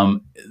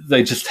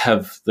 They just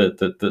have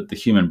the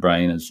human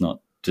brain is not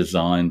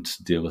designed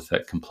to deal with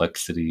that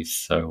complexity.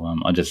 So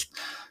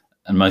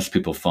and most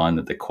people find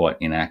that they're quite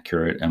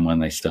inaccurate. And when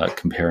they start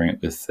comparing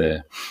it with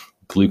their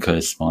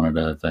glucose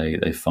monitor,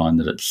 they find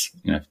that it's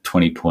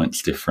 20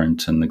 points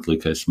different, and the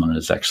glucose monitor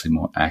is actually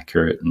more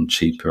accurate and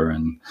cheaper.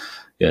 And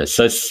yeah,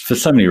 so for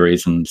so many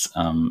reasons,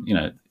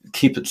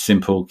 keep it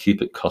simple,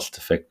 keep it cost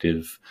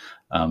effective,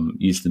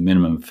 use the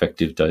minimum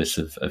effective dose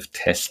of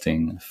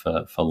testing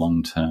for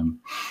long-term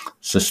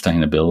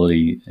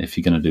sustainability. If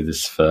you're going to do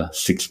this for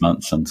 6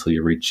 months until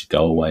you reach your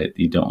goal weight,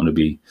 you don't want to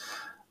be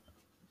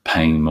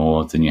paying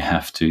more than you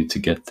have to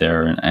get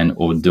there, and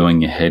or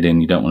doing your head in.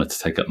 You don't want it to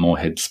take up more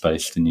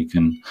headspace than you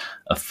can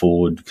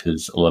afford,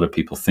 because a lot of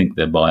people think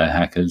they're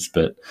biohackers,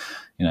 but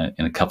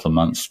in a couple of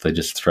months they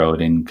just throw it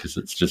in because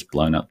it's just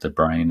blown up their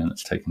brain and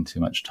it's taken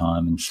too much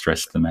time and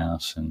stressed them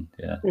out. And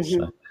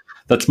so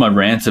that's my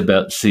rant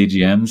about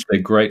CGMs.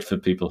 They're great for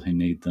people who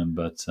need them,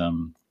 but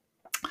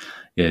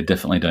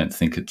definitely don't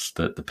think it's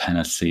the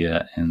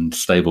panacea. And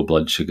stable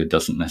blood sugar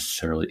doesn't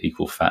necessarily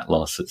equal fat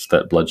loss. It's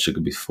that blood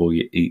sugar before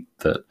you eat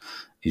that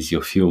is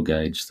your fuel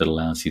gauge that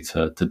allows you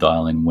to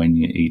dial in when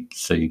you eat,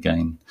 so you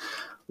gain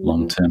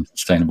long-term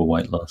sustainable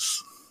weight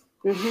loss.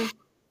 Mm-hmm.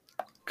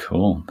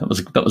 Cool.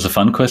 That was a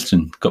fun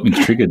question. Got me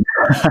triggered.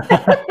 Is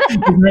there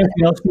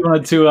anything else you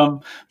wanted to,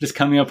 just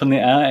coming up on the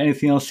hour,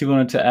 anything else you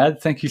wanted to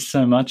add? Thank you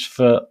so much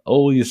for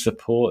all your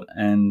support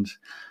and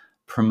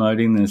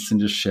promoting this and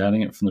just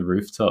shouting it from the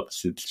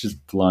rooftops. It's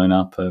just blown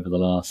up over the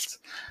last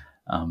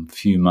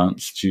few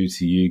months due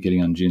to you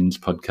getting on Jin's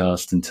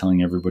podcast and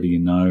telling everybody you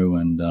know,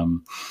 and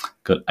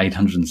got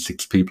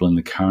 806 people in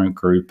the current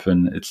group,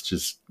 and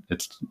it's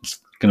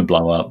going to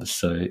blow up.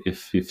 So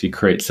if you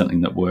create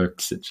something that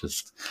works, it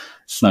just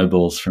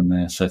snowballs from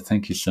there. So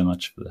thank you so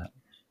much for that.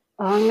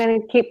 Well, I'm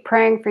going to keep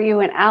praying for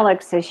you and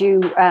Alex as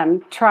you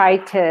try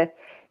to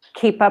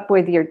keep up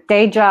with your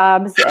day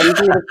jobs and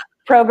do the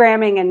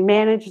programming and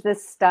manage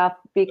this stuff,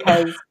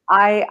 because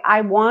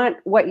I want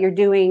what you're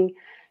doing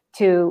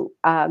to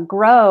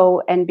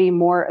grow and be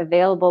more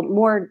available,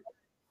 more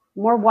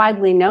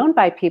widely known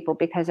by people,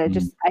 because I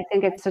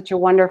think it's such a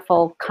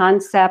wonderful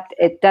concept.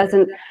 It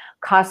doesn't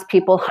cost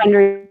people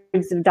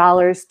hundreds of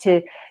dollars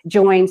to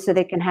join so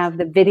they can have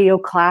the video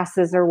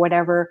classes or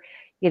whatever.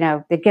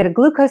 They get a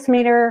glucose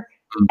meter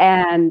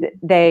and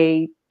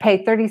they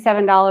pay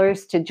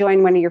 $37 to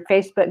join one of your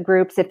Facebook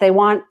groups. If they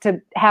want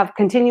to have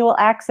continual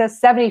access,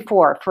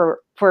 $74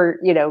 for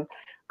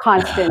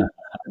constant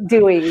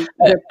doing.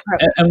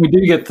 And we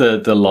do get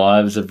the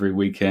lives every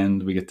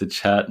weekend. We get to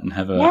chat and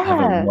have a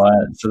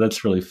riot. So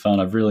that's really fun.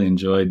 I've really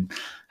enjoyed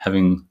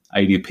having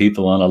 80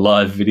 people on a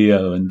live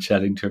video and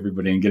chatting to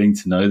everybody and getting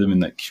to know them in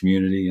that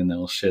community, and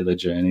they'll share their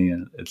journey,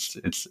 and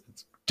it's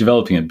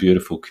developing a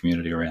beautiful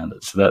community around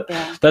it. So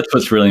that's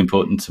what's really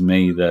important to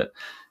me, that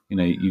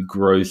you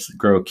grow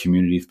a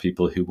community of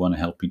people who want to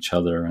help each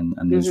other, and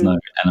there's no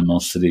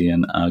animosity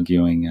and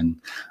arguing, and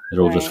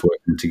they're all just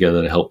working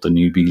together to help the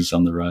newbies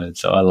on the road.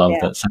 So I love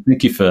that. So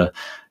thank you for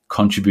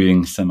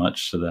contributing so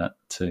much to that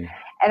too.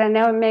 And I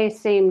know it may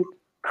seem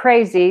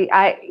crazy.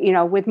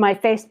 With my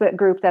Facebook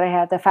group that I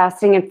have, the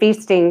Fasting and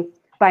Feasting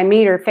by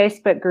Meter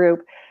Facebook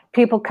group,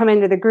 people come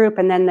into the group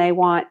and then they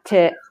want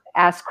to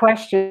ask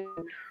questions.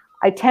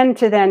 I tend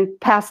to then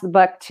pass the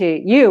buck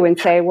to you and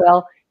say,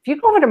 well, if you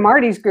go over to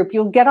Marty's group,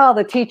 you'll get all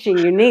the teaching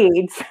you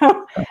need.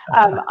 So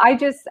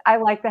I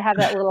like to have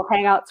that little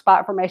hangout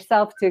spot for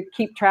myself to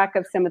keep track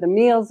of some of the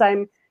meals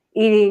I'm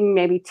eating,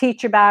 maybe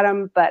teach about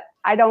them. But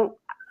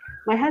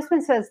my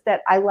husband says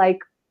that I like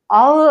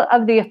all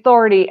of the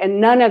authority and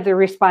none of the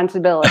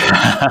responsibility.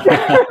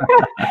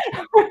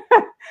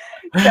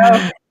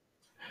 So,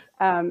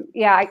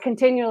 I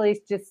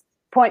continually just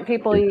point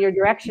people in your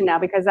direction now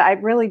because I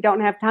really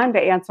don't have time to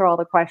answer all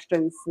the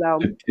questions. So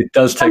it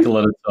does take a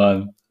lot of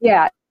time.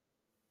 Yeah.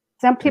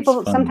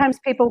 Sometimes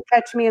people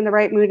catch me in the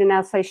right mood and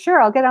I'll say,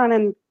 sure, I'll get on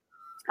and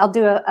I'll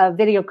do a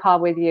video call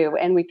with you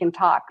and we can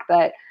talk.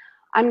 But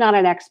I'm not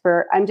an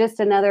expert. I'm just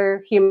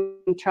another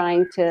human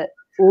trying to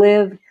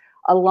live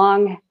a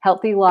long,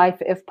 healthy life,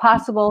 if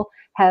possible,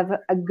 have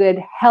a good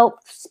health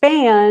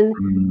span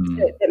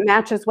that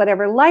matches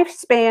whatever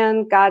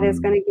lifespan God is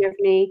going to give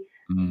me.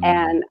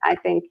 And I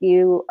think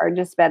you are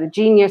just about a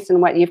genius in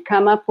what you've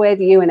come up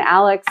with. You and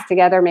Alex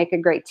together make a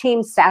great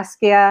team.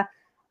 Saskia,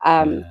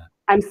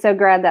 I'm so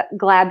glad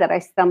that I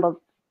stumbled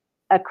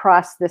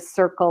across this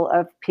circle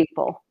of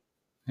people.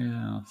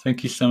 Yeah,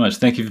 thank you so much.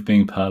 Thank you for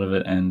being part of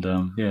it. And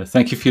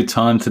thank you for your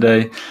time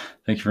today.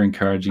 Thank you for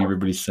encouraging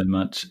everybody so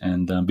much.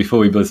 And before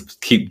we both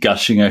keep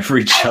gushing over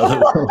each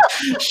other,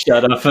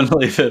 shut up and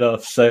leave it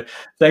off. So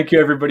thank you,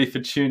 everybody, for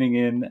tuning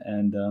in.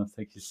 And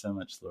thank you so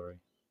much, Laurie.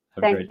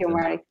 Thank you,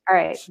 Marty. All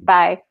right.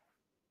 Bye.